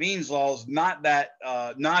out that Beam's law is not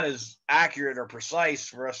as accurate or precise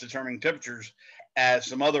for us determining temperatures as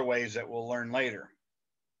some other ways that we'll learn later.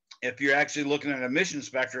 If you're actually looking at emission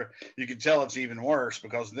spectra, you can tell it's even worse,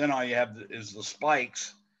 because then all you have is the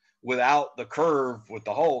spikes without the curve with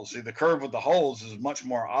the holes. See, the curve with the holes is much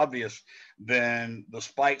more obvious than the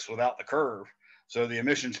spikes without the curve. So the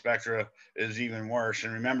emission spectra is even worse.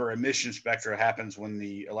 And remember, emission spectra happens when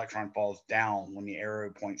the electron falls down, when the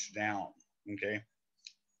arrow points down. Okay.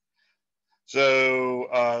 So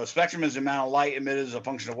the spectrum is the amount of light emitted as a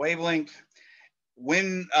function of wavelength.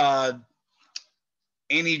 When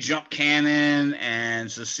Annie Jump Cannon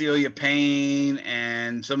and Cecilia Payne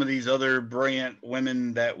and some of these other brilliant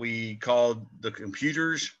women that we called the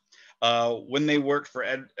computers, when they worked for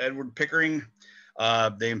Edward Pickering,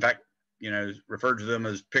 they in fact, referred to them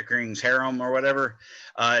as Pickering's harem or whatever.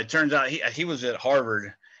 It turns out he was at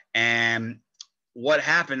Harvard, and what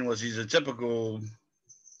happened was he's a typical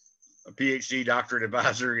PhD doctorate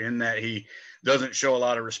advisor in that he doesn't show a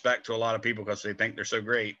lot of respect to a lot of people because they think they're so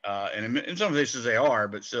great. And in some cases they are,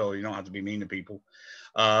 but still, you don't have to be mean to people.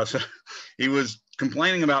 So he was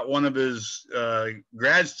complaining about one of his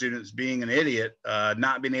grad students being an idiot,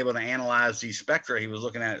 not being able to analyze these spectra. He was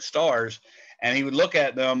looking at stars, and he would look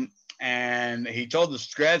at them, and he told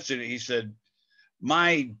this grad student, he said,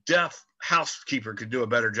 "My deaf housekeeper could do a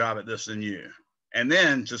better job at this than you." And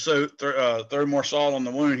then to throw more salt on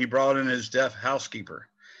the wound, he brought in his deaf housekeeper.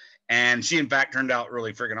 And she, in fact, turned out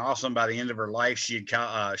really freaking awesome. By the end of her life, she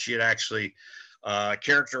had actually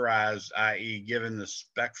characterized, i.e. given the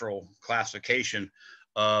spectral classification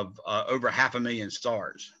of over 500,000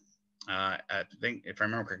 stars. I think, if I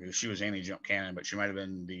remember correctly, she was Annie Jump Cannon, but she might have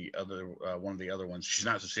been the other one of the other ones. She's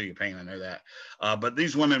not Cecilia Payne, I know that. But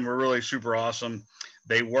these women were really super awesome.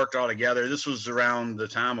 They worked all together. This was around the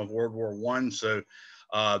time of World War I, so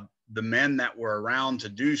the men that were around to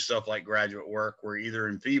do stuff like graduate work were either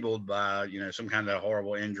enfeebled by some kind of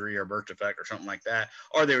horrible injury or birth defect or something like that,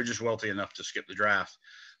 or they were just wealthy enough to skip the draft.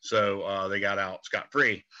 So they got out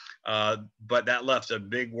scot-free. But that left a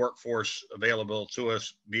big workforce available to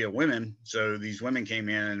us via women. So these women came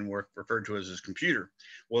in and were referred to as computer.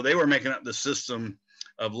 Well, they were making up the system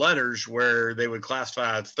of letters where they would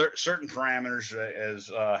classify certain parameters as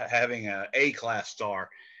having an A-class star.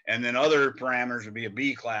 And then other parameters would be a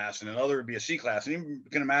B class, and another would be a C class. And you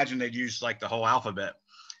can imagine they'd use like the whole alphabet.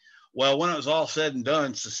 Well, when it was all said and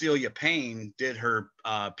done, Cecilia Payne did her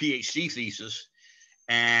PhD thesis,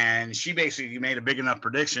 and she basically made a big enough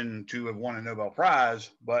prediction to have won a Nobel Prize.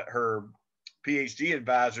 But her PhD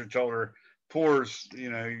advisor told her,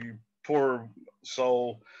 you poor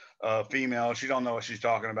soul, female, she don't know what she's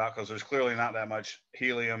talking about, because there's clearly not that much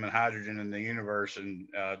helium and hydrogen in the universe. And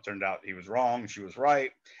turned out he was wrong, she was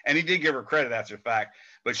right, and he did give her credit after the fact.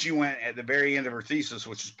 But she went at the very end of her thesis,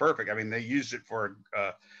 which is perfect. I mean, they used it for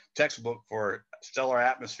a textbook for stellar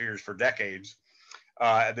atmospheres for decades.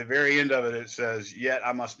 At the very end of it, it says, "Yet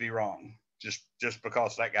I must be wrong," just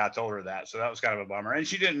because that guy told her that. So that was kind of a bummer. And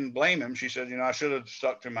she didn't blame him. She said, "You know, I should have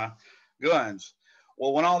stuck to my guns."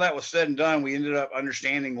 Well, when all that was said and done, we ended up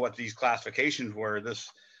understanding what these classifications were.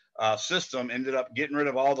 This system ended up getting rid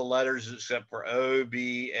of all the letters except for O,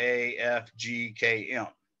 B, A, F, G, K, M.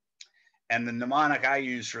 And the mnemonic I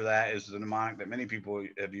use for that is the mnemonic that many people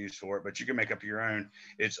have used for it, but you can make up your own.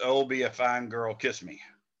 It's "Oh, be a fine girl, kiss me."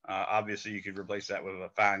 Obviously, you could replace that with "a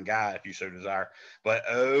fine guy" if you so desire. But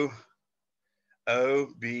oh,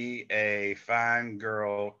 be a fine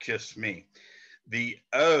girl, kiss me. The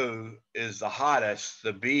O is the hottest,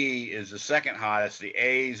 the B is the second hottest, the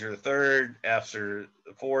A's are the third, F's are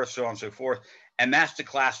the fourth, so on and so forth. And that's the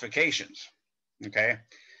classifications. Okay.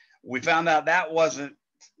 We found out that wasn't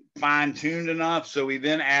fine-tuned enough, so we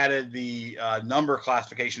then added the number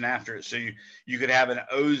classification after it. So you could have an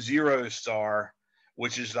O0 star,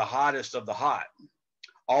 which is the hottest of the hot,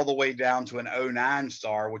 all the way down to an O9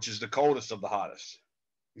 star, which is the coldest of the hottest.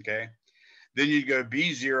 Okay. Then you'd go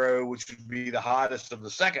B0, which would be the hottest of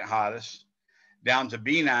the second hottest, down to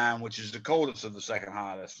B9, which is the coldest of the second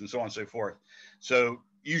hottest, and so on and so forth. So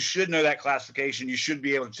you should know that classification. You should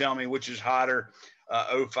be able to tell me which is hotter,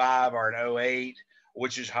 O5 or an O8,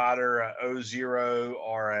 which is hotter, a O0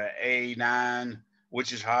 or a A9,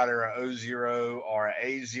 which is hotter, a O0 or a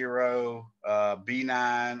A0,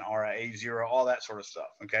 B9 or a A0, all that sort of stuff.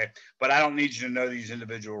 Okay. But I don't need you to know these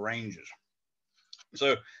individual ranges.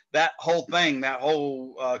 So that whole thing, that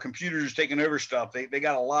whole computers taking over stuff, they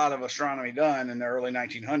got a lot of astronomy done in the early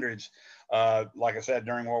 1900s, like I said,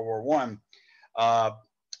 during World War I.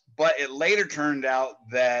 But it later turned out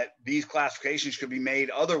that these classifications could be made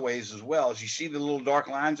other ways as well. As you see the little dark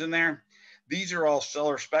lines in there, these are all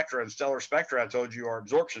stellar spectra, and stellar spectra, I told you, are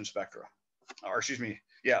absorption spectra, or excuse me,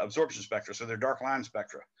 yeah, absorption spectra. So they're dark line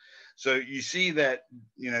spectra. So you see that,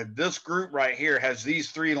 you know, this group right here has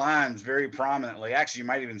these three lines very prominently. Actually, you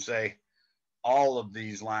might even say all of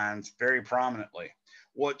these lines very prominently.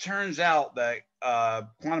 Well, it turns out that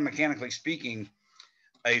quantum mechanically speaking,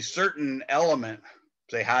 a certain element,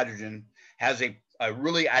 say hydrogen, has a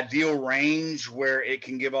really ideal range where it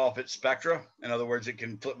can give off its spectra. In other words, it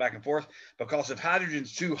can flip back and forth, because if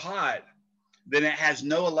hydrogen's too hot, then it has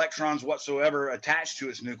no electrons whatsoever attached to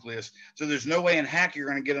its nucleus. So there's no way in heck you're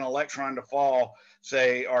going to get an electron to fall,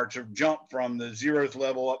 say, or to jump from the 0th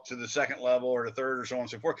level up to the 2nd level or the 3rd or so on and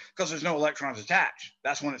so forth, because there's no electrons attached.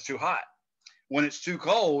 That's when it's too hot. When it's too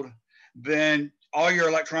cold, then all your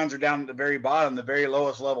electrons are down at the very bottom, the very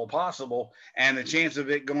lowest level possible. And the chance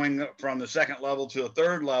of it going from the 2nd level to a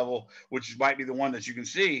 3rd level, which might be the one that you can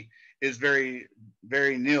see, is very,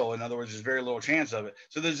 very nil. In other words, there's very little chance of it.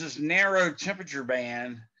 So there's this narrow temperature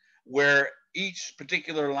band where each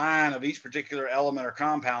particular line of each particular element or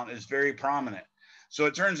compound is very prominent. So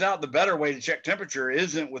it turns out the better way to check temperature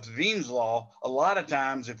isn't with Wien's law. A lot of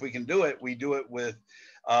times, if we can do it, we do it with,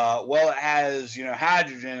 well, it has, you know,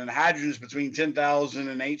 hydrogen, and hydrogen is between 10,000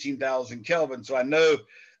 and 18,000 Kelvin. So I know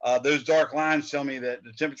those dark lines tell me that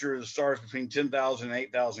the temperature of the star is between 10,000 and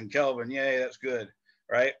 8,000 Kelvin. Yay, that's good,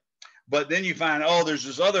 right? But then you find, oh, there's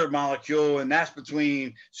this other molecule, and that's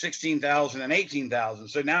between 16,000 and 18,000.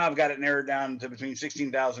 So now I've got it narrowed down to between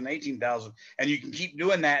 16,000 and 18,000. And you can keep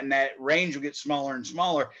doing that, and that range will get smaller and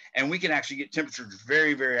smaller. And we can actually get temperatures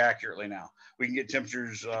very, very accurately now. We can get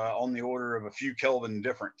temperatures on the order of a few Kelvin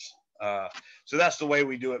difference. So that's the way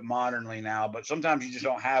we do it modernly now. But sometimes you just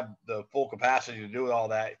don't have the full capacity to do all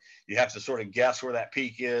that. You have to sort of guess where that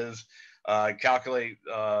peak is. Calculate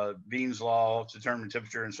Wien's law to determine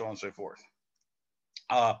temperature, and so on and so forth.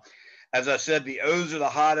 As I said, the O's are the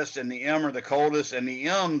hottest and the M are the coldest, and the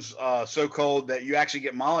M's so cold that you actually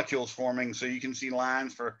get molecules forming. So you can see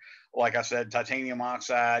lines for, like I said, titanium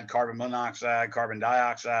oxide, carbon monoxide, carbon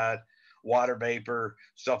dioxide, water vapor,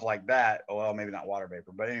 stuff like that. Well, maybe not water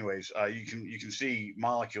vapor, but anyways, you can see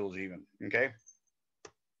molecules even. Okay.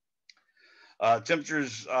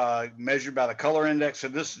 Temperatures measured by the color index. So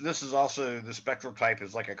this is also, the spectral type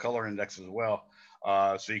is like a color index as well.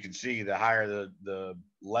 So you can see the higher the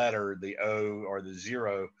letter, the O or the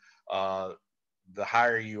 0, the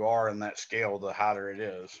higher you are in that scale, the hotter it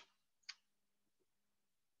is.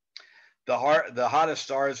 The hottest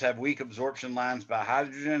stars have weak absorption lines by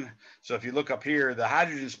hydrogen. So if you look up here, the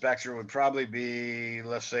hydrogen spectra would probably be,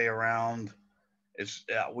 let's say, around,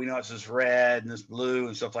 we know it's this red and this blue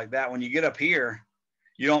and stuff like that. When you get up here,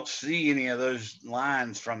 you don't see any of those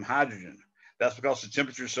lines from hydrogen. That's because the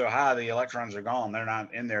temperature is so high, the electrons are gone. They're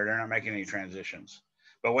not in there. They're not making any transitions.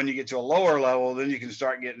 But when you get to a lower level, then you can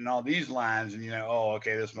start getting all these lines, and you know, oh,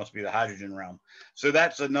 okay, this must be the hydrogen realm. So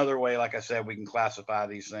that's another way, like I said, we can classify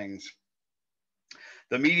these things.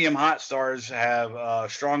 The medium hot stars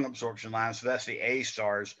have strong absorption lines, so that's the A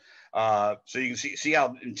stars. So you can see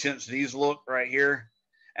how intense these look right here,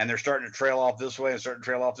 and they're starting to trail off this way and starting to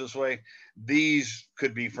trail off this way. These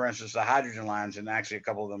could be, for instance, the hydrogen lines, and actually a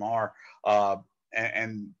couple of them are.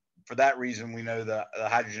 And for that reason, we know the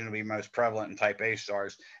hydrogen will be most prevalent in type A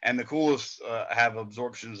stars. And the coolest have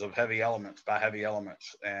absorptions of heavy elements by heavy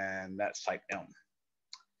elements, and that's type M.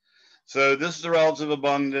 So this is the relative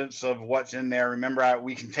abundance of what's in there. Remember,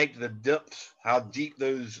 we can take the dips, how deep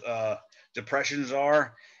those depressions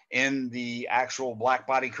are in the actual black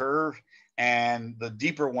body curve, and the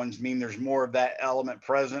deeper ones mean there's more of that element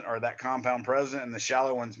present or that compound present, and the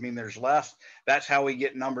shallow ones mean there's less. That's how we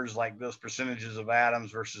get numbers like this: percentages of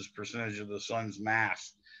atoms versus percentage of the sun's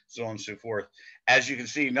mass, so on and so forth. As you can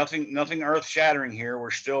see, nothing earth shattering here.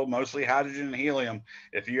 We're still mostly hydrogen and helium.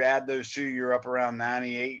 If you add those two, you're up around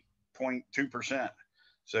 98.2%.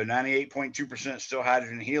 So 98.2% still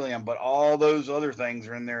hydrogen and helium, but all those other things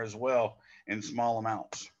are in there as well in small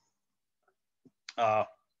amounts.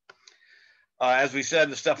 As we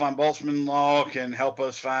said, the Stefan Boltzmann law can help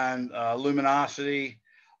us find luminosity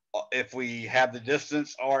if we have the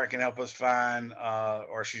distance, or it can help us find,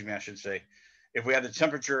 or excuse me, I should say, if we have the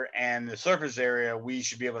temperature and the surface area, we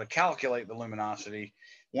should be able to calculate the luminosity.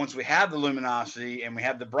 Once we have the luminosity and we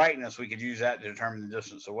have the brightness, we could use that to determine the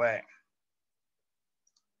distance away.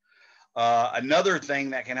 Another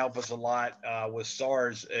thing that can help us a lot with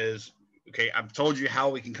stars is, okay, I've told you how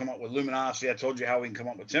we can come up with luminosity. I told you how we can come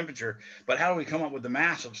up with temperature, but how do we come up with the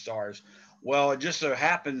mass of stars? Well, it just so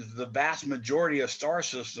happens the vast majority of star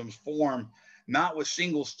systems form not with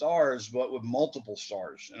single stars, but with multiple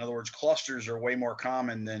stars. In other words, clusters are way more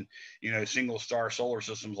common than, single star solar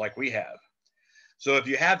systems like we have. So if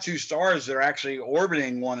you have two stars that are actually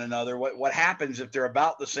orbiting one another, what happens if they're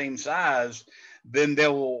about the same size, then they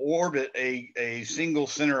will orbit a single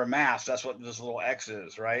center of mass. That's what this little X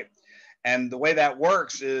is, right? And the way that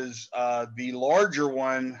works is the larger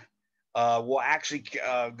one will actually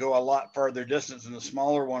go a lot further distance, and the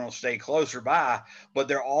smaller one will stay closer by, but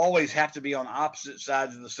they'll always have to be on opposite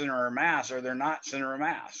sides of the center of mass, or they're not center of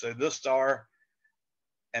mass. So this star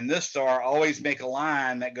and this star always make a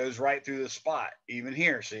line that goes right through the spot, even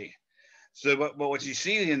here, see? So, but what you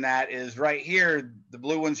see in that is right here, the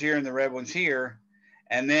blue one's here and the red one's here.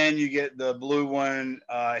 And then you get the blue one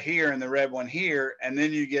here and the red one here. And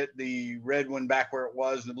then you get the red one back where it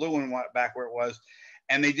was and the blue one back where it was.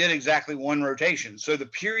 And they did exactly one rotation. So the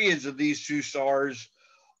periods of these two stars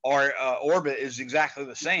are orbit is exactly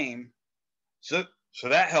the same. So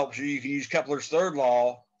that helps you. You can use Kepler's third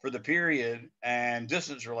law for the period and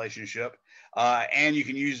distance relationship. And you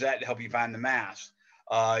can use that to help you find the mass.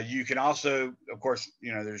 You can also, of course,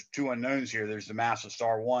 there's two unknowns here. There's the mass of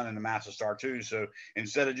star 1 and the mass of star 2. So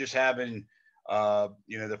instead of just having,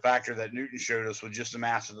 the factor that Newton showed us with just the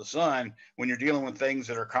mass of the sun, when you're dealing with things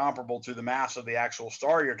that are comparable to the mass of the actual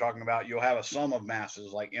star you're talking about, you'll have a sum of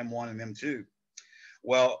masses like M1 and M2.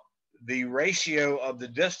 Well, the ratio of the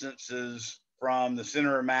distances from the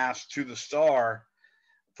center of mass to the star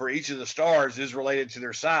for each of the stars is related to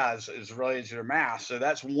their size, is related to their mass. So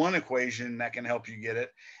that's one equation that can help you get it.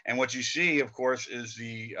 And what you see, of course, is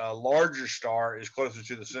the larger star is closer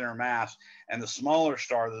to the center of mass, and the smaller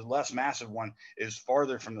star, the less massive one, is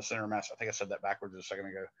farther from the center of mass. I think I said that backwards a second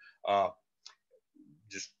ago.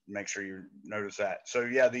 Just make sure you notice that. So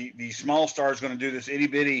yeah, the small star is going to do this itty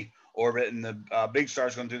bitty orbit, and the big star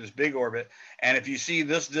is going to do this big orbit. And if you see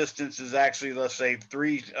this distance is actually, let's say,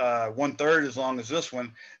 1/3 as long as this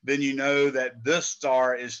one, then you know that this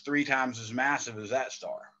star is 3 times as massive as that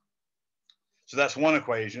star. So that's one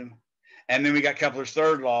equation. And then we got Kepler's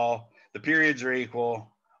third law. The periods are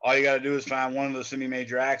equal. All you got to do is find one of the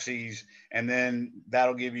semi-major axes, and then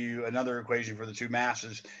that'll give you another equation for the two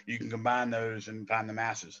masses. You can combine those and find the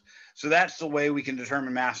masses. So that's the way we can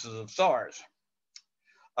determine masses of stars.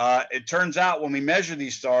 It turns out when we measure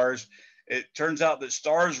these stars, it turns out that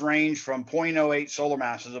stars range from 0.08 solar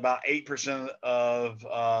masses, about 8% of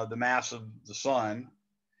the mass of the sun,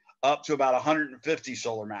 up to about 150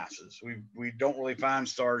 solar masses. We don't really find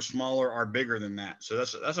stars smaller or bigger than that. So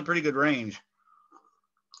that's a pretty good range.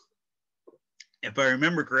 If I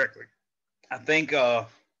remember correctly, I think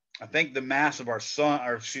the mass of our sun,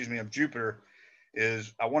 or excuse me, of Jupiter,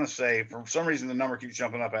 is, I want to say, for some reason the number keeps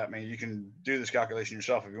jumping up at me. You can do this calculation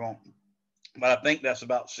yourself if you want, but I think that's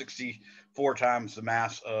about 64 times the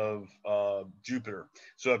mass of Jupiter.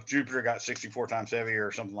 So if Jupiter got 64 times heavier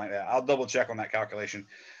or something like that, I'll double check on that calculation.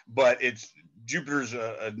 But Jupiter's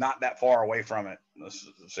not that far away from it. Let's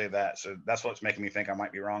say that. So that's what's making me think I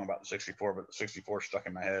might be wrong about the 64, but the 64 stuck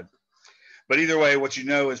in my head. But either way, what you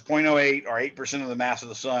know is 0.08 or 8% of the mass of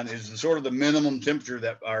the sun is the sort of the minimum temperature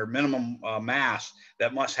that, or minimum mass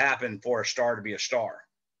that must happen for a star to be a star.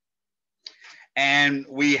 And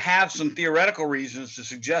we have some theoretical reasons to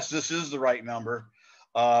suggest this is the right number,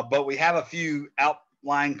 but we have a few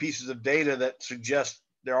outlying pieces of data that suggest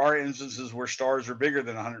there are instances where stars are bigger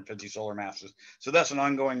than 150 solar masses. So that's an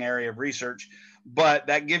ongoing area of research, but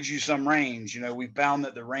that gives you some range. You know, we found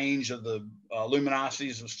that the range of the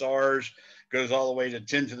luminosities of stars goes all the way to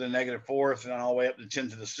 10 to the -4th and all the way up to 10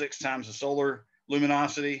 to the 6th times the solar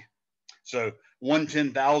luminosity. So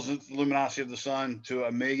 1/10,000th luminosity of the sun to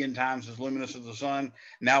 1,000,000 times as luminous as the sun.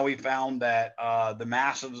 Now we found that the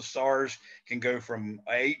mass of the stars can go from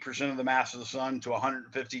 8% of the mass of the sun to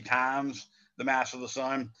 150 times the mass of the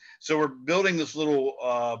sun. So we're building this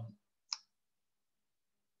little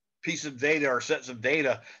piece of data or sets of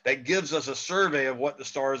data that gives us a survey of what the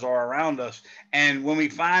stars are around us. And when we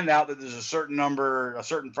find out that there's a certain number, a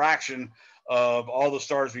certain fraction of all the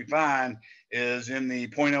stars we find is in the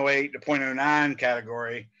 0.08 to 0.09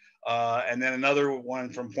 category, and then another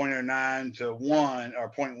one from 0.09 to 1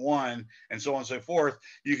 or 0.1 and so on and so forth,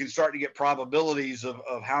 you can start to get probabilities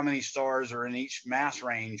of how many stars are in each mass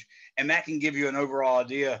range. And that can give you an overall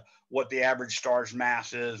idea what the average star's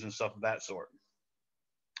mass is and stuff of that sort.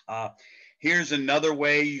 Here's another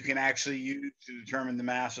way you can actually use to determine the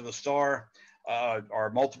mass of a star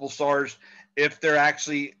or multiple stars. If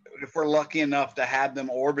we're lucky enough to have them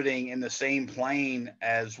orbiting in the same plane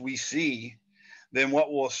as we see, then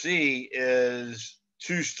what we'll see is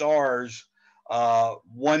two stars.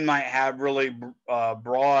 One might have really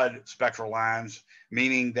broad spectral lines,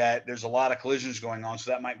 meaning that there's a lot of collisions going on.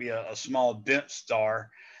 So that might be a small dense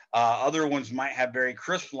star. Other ones might have very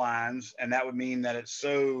crisp lines, and that would mean that it's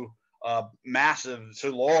so massive, so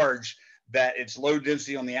large that it's low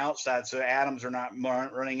density on the outside, so atoms are not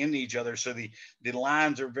running into each other. So the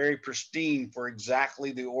lines are very pristine for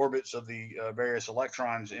exactly the orbits of the various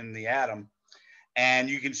electrons in the atom. And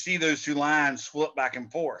you can see those two lines flip back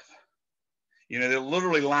and forth. You know, they'll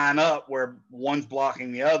literally line up where one's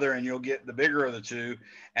blocking the other, and you'll get the bigger of the two.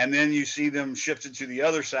 And then you see them shifted to the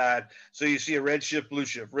other side. So you see a red shift, blue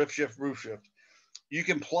shift, rip shift, roof shift. You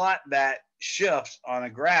can plot that shift on a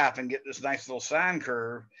graph and get this nice little sine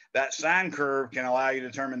curve. That sine curve can allow you to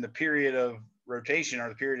determine the period of rotation or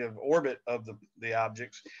the period of orbit of the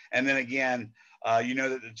objects. And then again, you know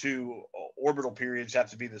that the two orbital periods have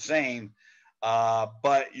to be the same.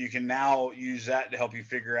 But you can now use that to help you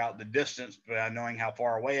figure out the distance by knowing how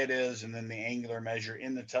far away it is. And then the angular measure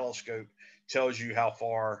in the telescope tells you how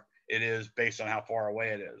far it is based on how far away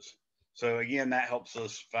it is. So again, that helps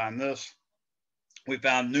us find this. We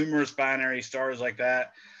found numerous binary stars like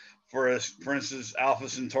that. For instance, Alpha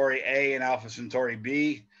Centauri A and Alpha Centauri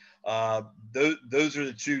B. Those are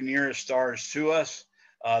the two nearest stars to us.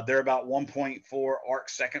 They're about 1.4 arc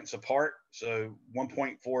seconds apart, so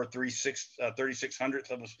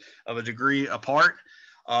 1.436 of a degree apart.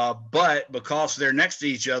 But because they're next to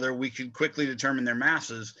each other, we can quickly determine their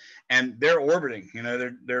masses, and they're orbiting. You know,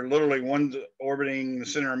 they're literally one's orbiting the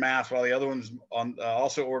center of mass while the other one's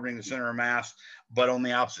also orbiting the center of mass, but on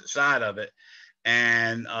the opposite side of it.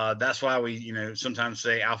 And that's why we, you know, sometimes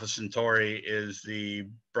say Alpha Centauri is the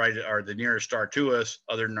brightest or the nearest star to us,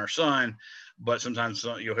 other than our sun. But sometimes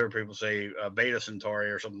you'll hear people say Beta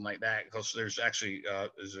Centauri or something like that, because there's actually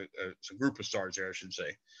it's a group of stars there, I should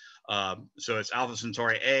say. So it's Alpha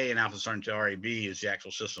Centauri A and Alpha Centauri B is the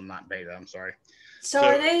actual system, not Beta. I'm sorry. So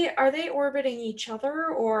are they orbiting each other,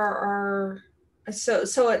 or are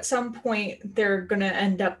so at some point they're going to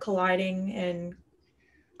end up colliding? And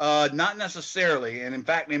not necessarily, and in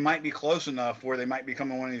fact, they might be close enough where they might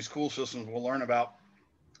become one of these cool systems we'll learn about.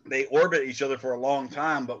 They orbit each other for a long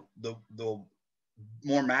time, but the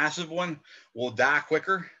more massive one will die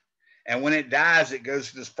quicker. And when it dies, it goes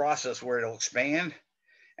through this process where it'll expand.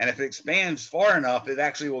 And if it expands far enough, it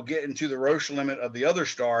actually will get into the Roche limit of the other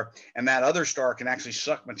star, and that other star can actually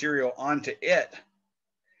suck material onto it.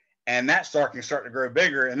 And that star can start to grow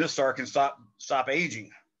bigger, and this star can stop aging.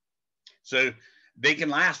 So they can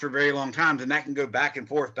last for very long times, and that can go back and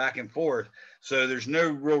forth, back and forth. So there's no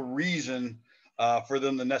real reason for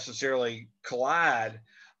them to necessarily collide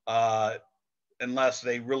unless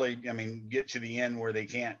they really, get to the end where they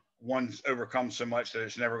can't. One's overcome so much that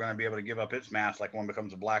it's never going to be able to give up its mass, like one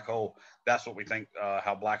becomes a black hole. That's what we think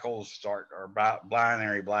how black holes start, or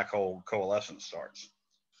binary black hole coalescence starts.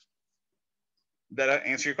 Did that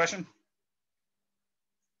answer your question?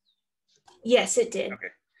 Yes, it did. Okay.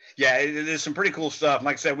 Yeah, it is some pretty cool stuff.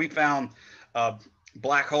 Like I said, we found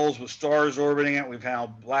black holes with stars orbiting it. We've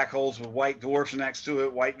found black holes with white dwarfs next to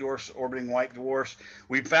it, white dwarfs orbiting white dwarfs.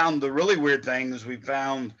 We found the really weird thing is we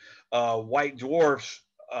found white dwarfs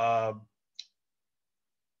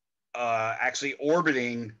actually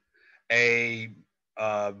orbiting a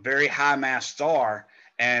very high mass star.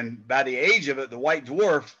 And by the age of it, the white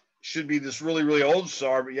dwarf should be this really, really old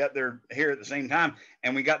star, but yet they're here at the same time.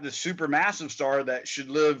 And we got this supermassive star that should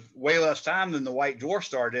live way less time than the white dwarf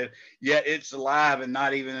star did, yet it's alive and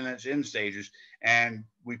not even in its end stages. And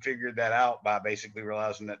we figured that out by basically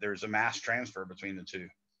realizing that there's a mass transfer between the two.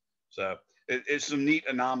 So it's some neat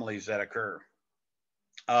anomalies that occur.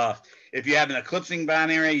 If you have an eclipsing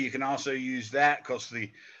binary, you can also use that because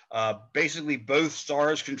the basically both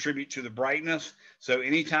stars contribute to the brightness. So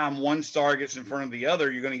anytime one star gets in front of the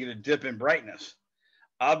other, you're going to get a dip in brightness.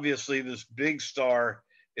 Obviously, this big star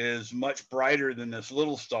is much brighter than this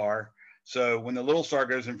little star. So when the little star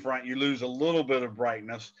goes in front, you lose a little bit of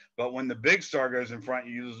brightness. But when the big star goes in front,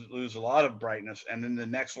 you lose a lot of brightness. And then the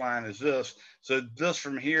next line is this. So this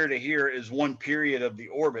from here to here is one period of the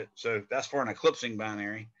orbit. So that's for an eclipsing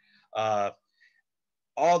binary.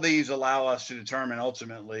 All these allow us to determine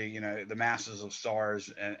ultimately, you know, the masses of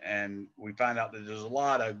stars. And we find out that there's a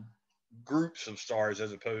lot of groups of stars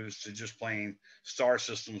as opposed to just plain star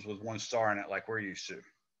systems with one star in it like we're used to.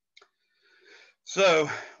 So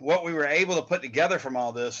what we were able to put together from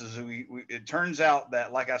all this is it turns out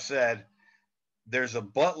that, like I said, there's a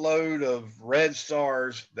buttload of red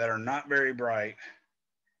stars that are not very bright.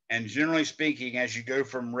 And generally speaking, as you go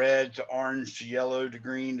from red to orange to yellow to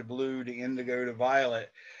green to blue to indigo to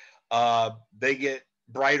violet, they get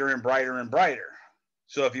brighter and brighter and brighter.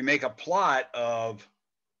 So if you make a plot of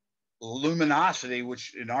luminosity,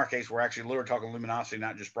 which in our case, we're actually literally talking luminosity,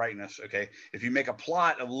 not just brightness. Okay. If you make a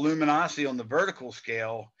plot of luminosity on the vertical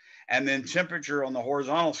scale and then temperature on the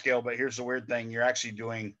horizontal scale, but here's the weird thing, you're actually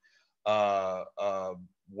doing a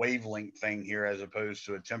wavelength thing here as opposed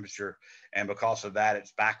to a temperature. And because of that,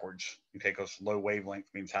 it's backwards. Okay. Because low wavelength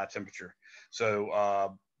means high temperature.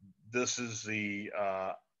 So this is the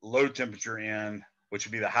low temperature end, which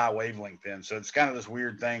would be the high wavelength end. So it's kind of this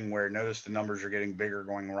weird thing where notice the numbers are getting bigger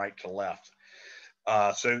going right to left.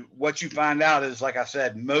 So what you find out is, like I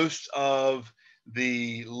said, most of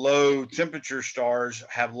the low temperature stars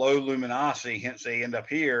have low luminosity, hence they end up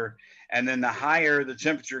here. And then the higher the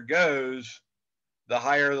temperature goes, the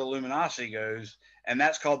higher the luminosity goes. And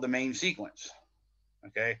that's called the main sequence.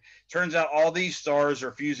 Okay. Turns out all these stars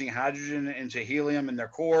are fusing hydrogen into helium in their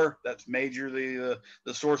core. That's majorly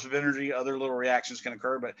the source of energy. Other little reactions can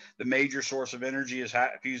occur, but the major source of energy is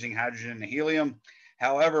fusing hydrogen into helium.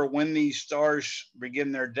 However, when these stars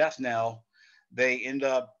begin their death knell, they end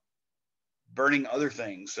up burning other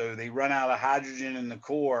things. So they run out of hydrogen in the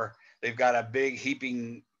core. They've got a big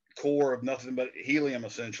heaping core of nothing but helium,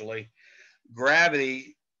 essentially.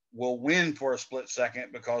 Gravity will win for a split second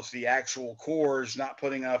because the actual core is not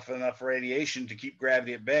putting enough radiation to keep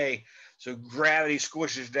gravity at bay. So gravity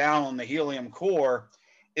squishes down on the helium core.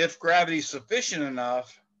 If gravity is sufficient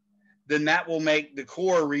enough, then that will make the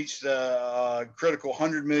core reach the critical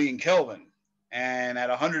 100 million Kelvin. And at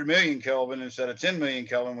 100 million Kelvin instead of 10 million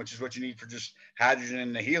Kelvin, which is what you need for just hydrogen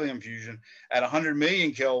and the helium fusion, at 100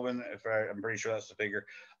 million Kelvin, I'm pretty sure that's the figure,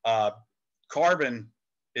 carbon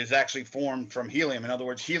is actually formed from helium. In other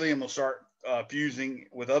words, helium will start fusing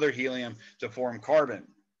with other helium to form carbon.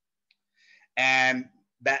 And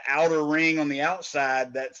that outer ring on the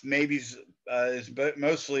outside, that's maybe is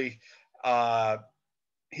mostly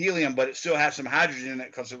helium, but it still has some hydrogen in it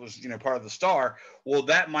because it was, you know, part of the star. Well,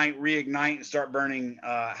 that might reignite and start burning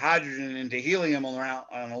hydrogen into helium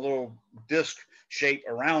on a little disc shape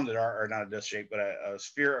around it, or not a disc shape, but a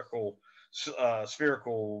spherical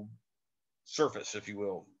surface, if you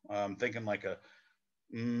will. I'm thinking like a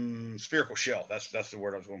spherical shell. That's the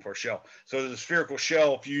word I was going for, shell. So there's a spherical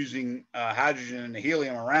shell fusing hydrogen into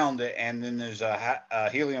helium around it, and then there's a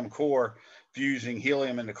helium core fusing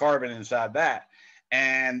helium into carbon inside that.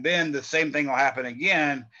 And then the same thing will happen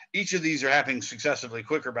again. Each of these are happening successively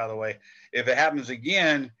quicker, by the way. If it happens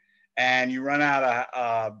again and you run out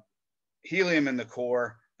of helium in the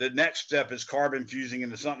core, the next step is carbon fusing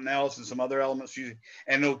into something else and some other elements fusing,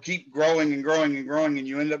 and it'll keep growing and growing and growing, and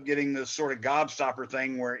you end up getting this sort of gobstopper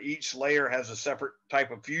thing where each layer has a separate type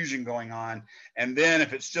of fusion going on. And then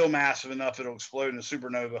if it's still massive enough, it'll explode in a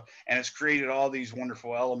supernova, and it's created all these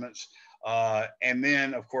wonderful elements. And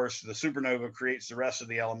then, of course, the supernova creates the rest of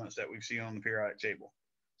the elements that we've seen on the periodic table.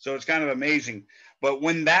 So it's kind of amazing. But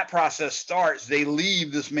when that process starts, they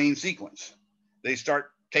leave this main sequence. They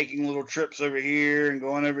start taking little trips over here and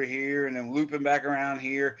going over here and then looping back around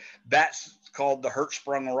here. That's called the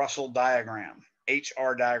Hertzsprung-Russell diagram.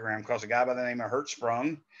 HR diagram, because a guy by the name of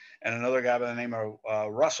Hertzsprung and another guy by the name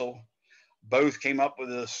of Russell both came up with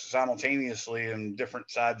this simultaneously in different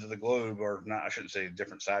sides of the globe, or not, I shouldn't say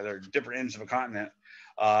different sides, or different ends of a continent.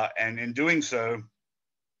 And in doing so,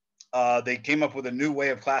 they came up with a new way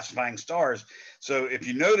of classifying stars. So if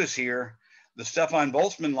you notice here, the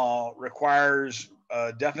Stefan-Boltzmann law requires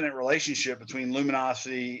a definite relationship between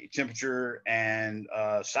luminosity, temperature, and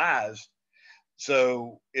size.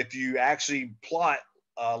 So if you actually plot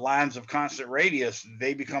lines of constant radius,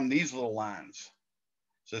 they become these little lines.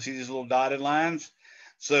 So see these little dotted lines?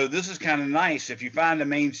 So this is kind of nice. If you find a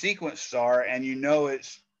main sequence star and you know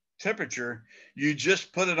its temperature, you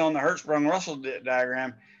just put it on the Hertzsprung-Russell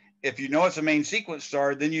diagram. If you know it's a main sequence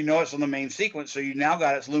star, then you know it's on the main sequence. So you now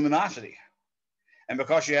got its luminosity. And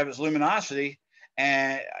because you have its luminosity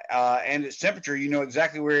and its temperature, you know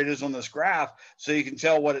exactly where it is on this graph. So you can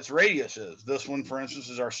tell what its radius is. This one, for instance,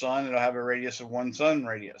 is our sun. It'll have a radius of 1 sun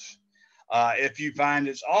radius. If you find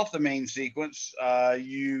it's off the main sequence,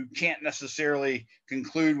 you can't necessarily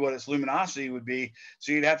conclude what its luminosity would be.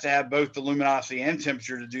 So you'd have to have both the luminosity and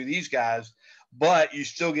temperature to do these guys. But you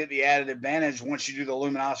still get the added advantage once you do the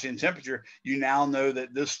luminosity and temperature. You now know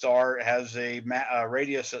that this star has a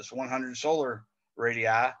radius that's 100 solar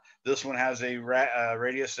radii. This one has a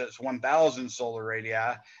radius that's 1,000 solar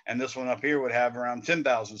radii. And this one up here would have around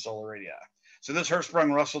 10,000 solar radii. So this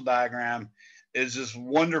Hertzsprung-Russell diagram is this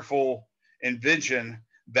wonderful invention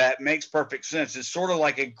that makes perfect sense. It's sort of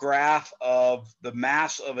like a graph of the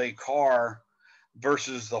mass of a car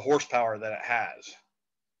versus the horsepower that it has.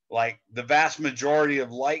 Like the vast majority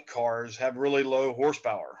of light cars have really low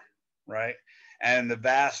horsepower, right? And the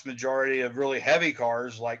vast majority of really heavy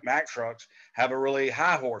cars like Mack trucks have a really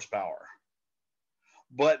high horsepower.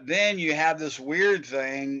 But then you have this weird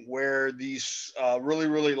thing where these really,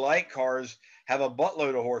 really light cars have a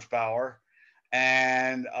buttload of horsepower,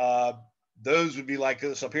 and those would be like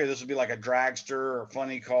this up here. This would be like a dragster or a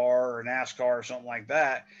funny car or a NASCAR or something like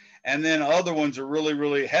that. And then other ones are really,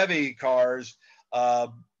 really heavy cars,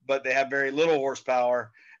 but they have very little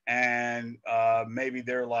horsepower. And maybe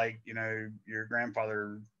they're like, you know, your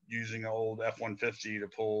grandfather using an old F-150 to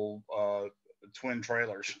pull twin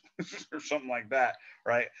trailers or something like that,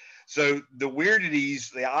 right? So the weirdities,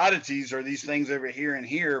 the oddities are these things over here and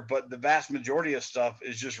here, but the vast majority of stuff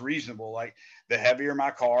is just reasonable. Like the heavier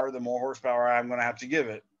my car, the more horsepower I'm going to have to give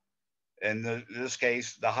it. In this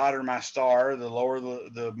case, the hotter my star, the lower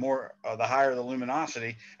the higher the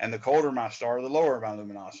luminosity, and the colder my star, the lower my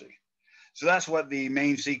luminosity. So that's what the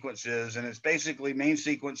main sequence is, and it's basically main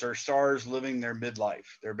sequence are stars living their midlife.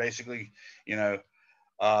 They're basically, you know,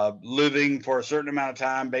 living for a certain amount of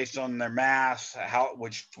time based on their mass,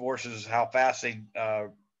 which forces how fast they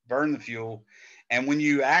burn the fuel. And when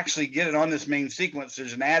you actually get it on this main sequence,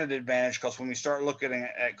 there's an added advantage, because when we start looking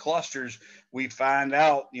at clusters, we find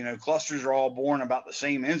out, you know, clusters are all born about the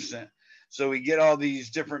same instant. So we get all these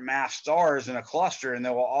different mass stars in a cluster, and they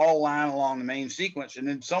will all line along the main sequence. And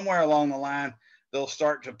then somewhere along the line, they'll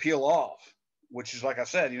start to peel off, which is, like I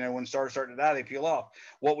said, you know, when stars start to die, they peel off.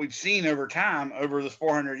 What we've seen over time, over this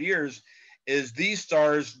 400 years, is these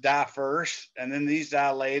stars die first, and then these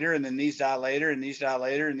die later, and then these die later, and these die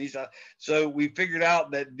later, and these die. So we figured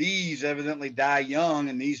out that these evidently die young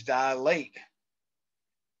and these die late.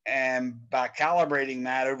 And by calibrating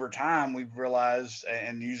that over time, we've realized,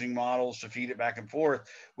 and using models to feed it back and forth,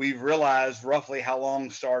 we've realized roughly how long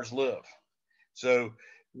stars live. So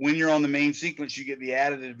when you're on the main sequence, you get the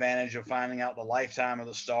added advantage of finding out the lifetime of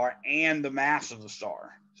the star and the mass of the star.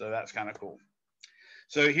 So that's kind of cool.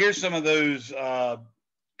 So here's some of those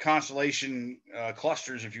constellation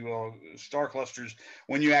clusters, if you will, star clusters.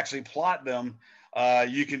 When you actually plot them,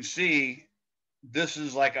 you can see this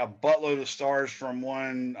is like a buttload of stars from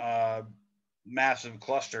one massive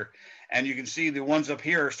cluster. And you can see the ones up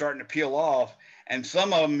here are starting to peel off. And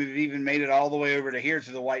some of them have even made it all the way over to here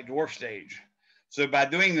to the white dwarf stage. So by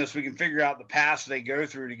doing this, we can figure out the paths they go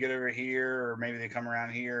through to get over here, or maybe they come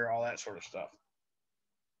around here, all that sort of stuff.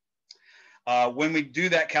 When we do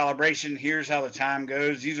that calibration, here's how the time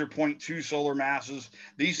goes. These are 0.2 solar masses.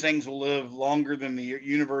 These things will live longer than the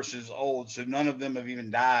universe is old, so none of them have even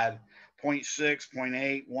died. 0.6,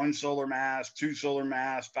 0.8, 1 solar mass, 2 solar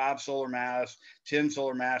mass, 5 solar mass, 10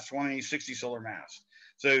 solar mass, 20, 60 solar mass.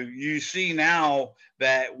 So you see now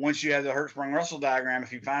that once you have the Hertzsprung-Russell diagram,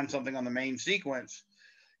 if you find something on the main sequence,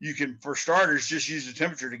 you can, for starters, just use the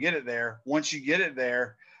temperature to get it there. Once you get it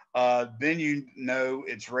there, then you know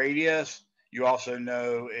its radius. You also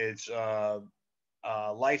know its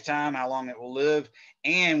lifetime, how long it will live.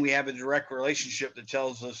 And we have a direct relationship that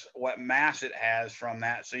tells us what mass it has from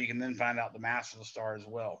that. So you can then find out the mass of the star as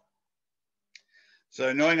well.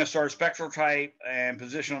 So knowing a star's spectral type and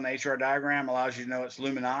position on the HR diagram allows you to know its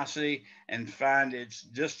luminosity and find its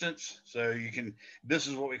distance. So you can, this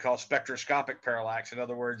is what we call spectroscopic parallax. In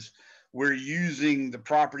other words, we're using the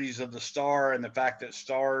properties of the star and the fact that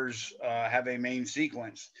stars have a main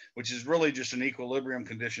sequence, which is really just an equilibrium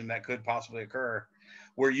condition that could possibly occur.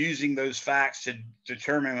 We're using those facts to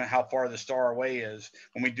determine how far the star away is.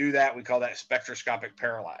 When we do that, we call that spectroscopic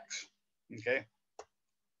parallax. Okay.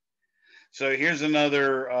 So here's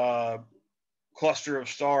another cluster of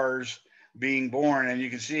stars being born, and you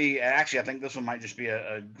can see, actually, I think this one might just be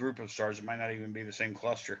a group of stars. It might not even be the same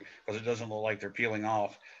cluster because it doesn't look like they're peeling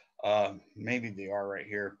off. Maybe they are right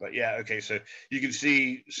here, but yeah, okay. So you can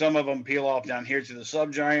see some of them peel off down here to the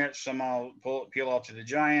subgiants, some will peel off to the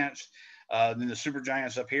giants, then the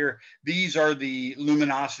supergiants up here. These are the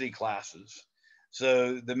luminosity classes.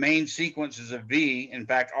 So the main sequence is a V. In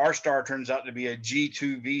fact, our star turns out to be a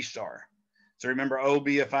G2V star. So remember, oh,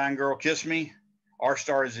 be a fine girl, kiss me. Our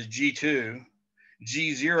star is a G2.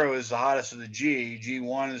 G0 is the hottest of the G.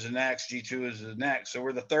 G1 is the next. G2 is the next. So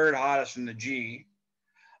we're the third hottest in the G.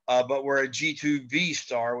 But we're a G2V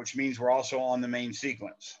star, which means we're also on the main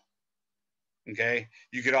sequence. Okay.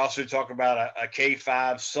 You could also talk about a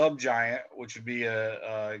K5 subgiant, which would be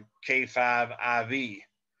a K5 IV,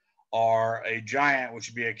 or a giant, which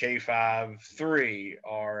would be a K5-3,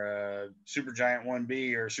 or a supergiant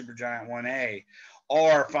 1B or supergiant 1A.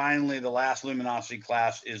 Or finally, the last luminosity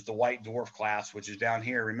class is the white dwarf class, which is down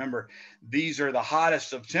here. Remember, these are the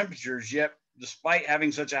hottest of temperatures, yet despite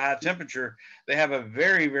having such a high temperature, they have a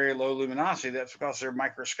very, very low luminosity. That's because they're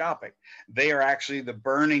microscopic. They are actually the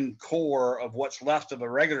burning core of what's left of a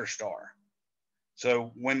regular star.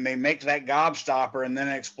 So when they make that gobstopper and then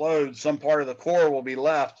it explodes, some part of the core will be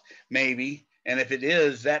left, maybe. And if it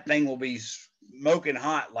is, that thing will be smoking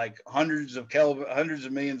hot, like hundreds of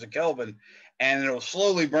millions of Kelvin, and it'll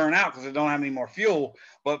slowly burn out because it don't have any more fuel.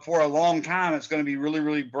 But for a long time, it's going to be really,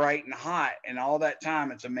 really bright and hot. And all that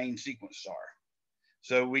time, it's a main sequence star.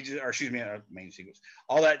 So we just, or excuse me, a main sequence.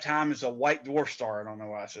 All that time it's a white dwarf star. I don't know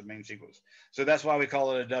why I said main sequence. So that's why we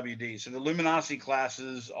call it a WD. So the luminosity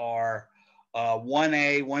classes are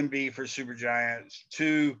 1A, 1B for supergiants.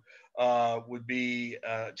 2 would be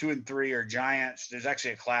 2 and 3 are giants. There's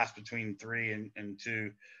actually a class between 3 and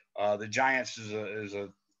 2. The giants is a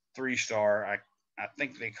 3-star. I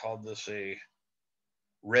think they called this a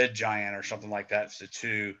red giant or something like that. It's the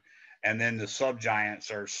 2. And then the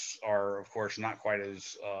subgiants are of course not quite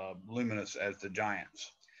as luminous as the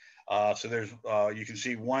giants. So there's you can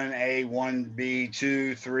see 1A, 1B,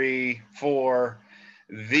 2, 3, 4.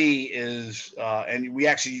 V is, and we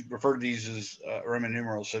actually refer to these as Roman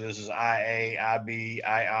numerals. So this is IA, IB,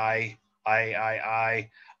 II, III,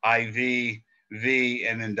 IV, V,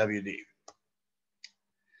 and then WD.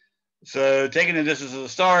 So taking the distance of the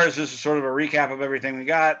stars, this is sort of a recap of everything we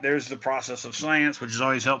got. There's the process of science, which is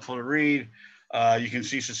always helpful to read. You can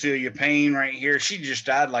see Cecilia Payne right here. She just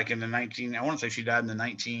died like in the I want to say she died in the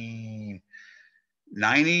 1990s,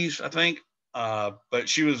 I think. But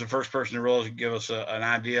she was the first person to really give us an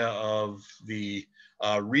idea of the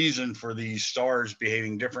reason for these stars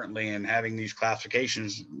behaving differently and having these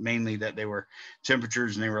classifications, mainly that they were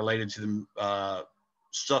temperatures and they were related to the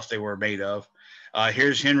stuff they were made of.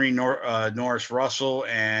 Here's Henry Norris Russell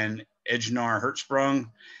and Ejnar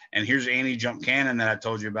Hertzsprung. And here's Annie Jump Cannon that I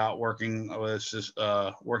told you about working with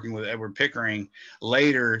Edward Pickering.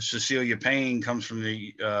 Later, Cecilia Payne comes from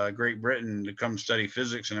the Great Britain to come study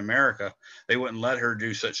physics in America. They wouldn't let her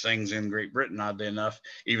do such things in Great Britain, oddly enough,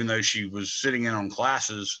 even though she was sitting in on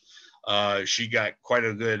classes. She got quite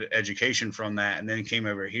a good education from that and then came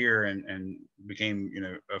over here and became,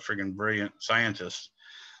 a friggin' brilliant scientist.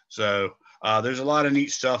 So there's a lot of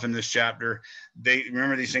neat stuff in this chapter.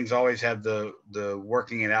 Remember these things always have the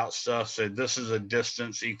working it out stuff. So this is a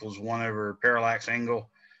distance equals 1 over parallax angle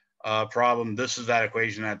problem. This is that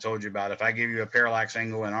equation I told you about. If I give you a parallax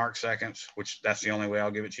angle in arc seconds, which that's the only way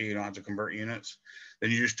I'll give it to you, you don't have to convert units,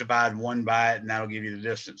 then you just divide 1 by it and that'll give you the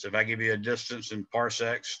distance. If I give you a distance in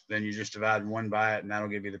parsecs, then you just divide 1 by it and that'll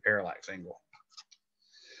give you the parallax angle.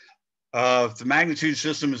 The magnitude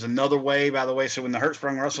system is another way, by the way. So in the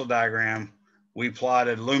Hertzsprung-Russell diagram, we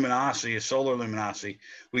plotted luminosity as solar luminosity.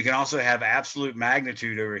 We can also have absolute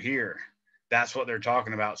magnitude over here. That's what they're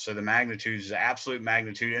talking about. So the magnitude is the absolute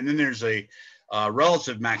magnitude. And then there's a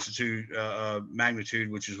relative magnitude,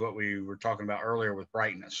 which is what we were talking about earlier with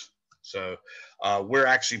brightness. So we're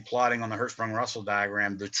actually plotting on the Hertzsprung-Russell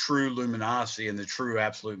diagram the true luminosity and the true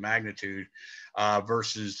absolute magnitude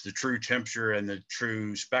versus the true temperature and the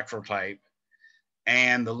true spectral type.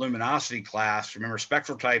 and the luminosity class. Remember,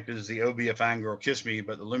 spectral type is the OB, a fangirl kiss me,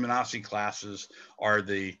 but the luminosity classes are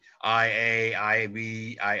the IA,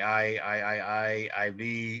 IB, II,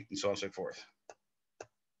 IB, and so on and so forth.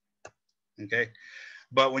 Okay.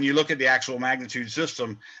 But when you look at the actual magnitude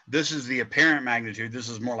system, this is the apparent magnitude. This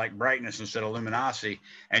is more like brightness instead of luminosity.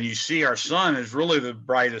 And you see our sun is really the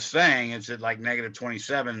brightest thing. It's at like negative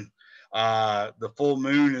 27. The full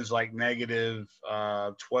moon is like negative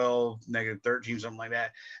 12, negative 13, something like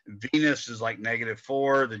that. Venus is like negative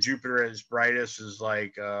 4. The Jupiter at its brightest is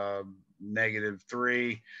like negative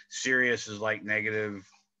 3. Sirius is like negative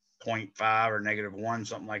 0.5 or negative 1,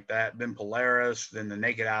 something like that. Then Polaris, then the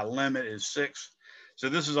naked eye limit is 6. So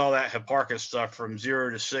this is all that Hipparchus stuff from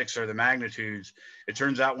 0 to 6 are the magnitudes. It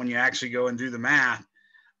turns out when you actually go and do the math,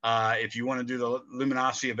 if you want to do the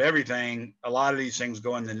luminosity of everything, a lot of these things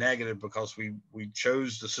go in the negative because we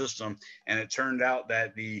chose the system, and it turned out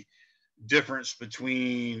that the difference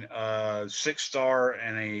between a 6 star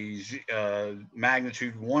and a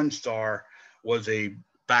magnitude 1 star was a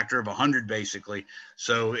factor of 100 basically.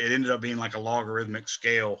 So it ended up being like a logarithmic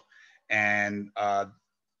scale, and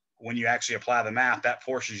when you actually apply the math, that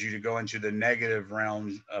forces you to go into the negative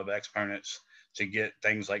realm of exponents to get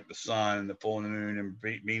things like the sun and the full moon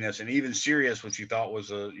and Venus, and even Sirius, which you thought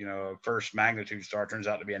was a first magnitude star, turns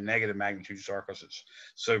out to be a negative magnitude star because it's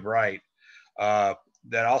so bright.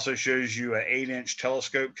 That also shows you an 8-inch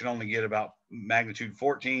telescope can only get about magnitude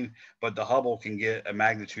 14, but the Hubble can get a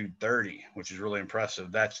magnitude 30, which is really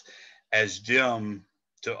impressive. That's as dim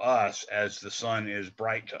to us as the sun is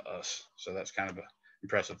bright to us. So that's kind of a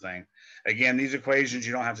impressive thing. Again, these equations,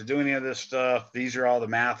 you don't have to do any of this stuff. These are all the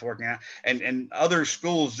math working out, and other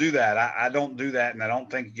schools do that. I don't do that, and I don't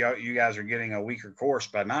think you guys are getting a weaker course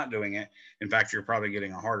by not doing it. In fact, you're probably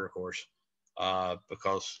getting a harder course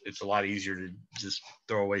because it's a lot easier to just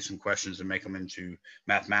throw away some questions and make them into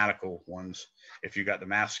mathematical ones if you got the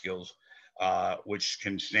math skills, which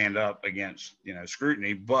can stand up against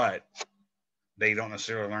scrutiny, but they don't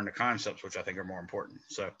necessarily learn the concepts, which I think are more important.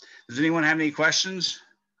 So does anyone have any questions?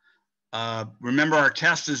 Remember, our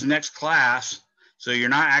test is next class. So you're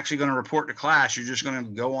not actually going to report to class. You're just going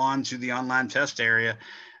to go on to the online test area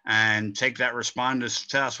and take that Respondus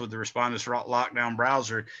test with the Respondus lockdown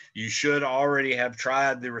browser. You should already have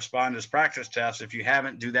tried the Respondus practice test. If you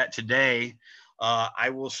haven't, do that today. I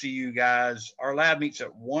will see you guys. Our lab meets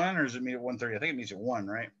at 1, or does it meet at 1:30? I think it meets at 1,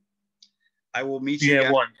 right? I will meet you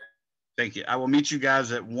guys. 1. Thank you. I will meet you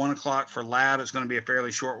guys at 1 o'clock for lab. It's going to be a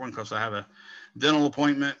fairly short one because I have a dental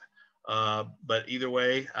appointment. But either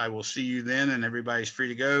way, I will see you then, and everybody's free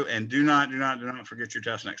to go. And do not forget your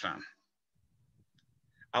test next time.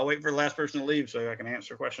 I'll wait for the last person to leave so I can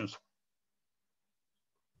answer questions.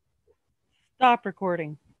 Stop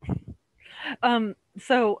recording.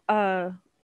 So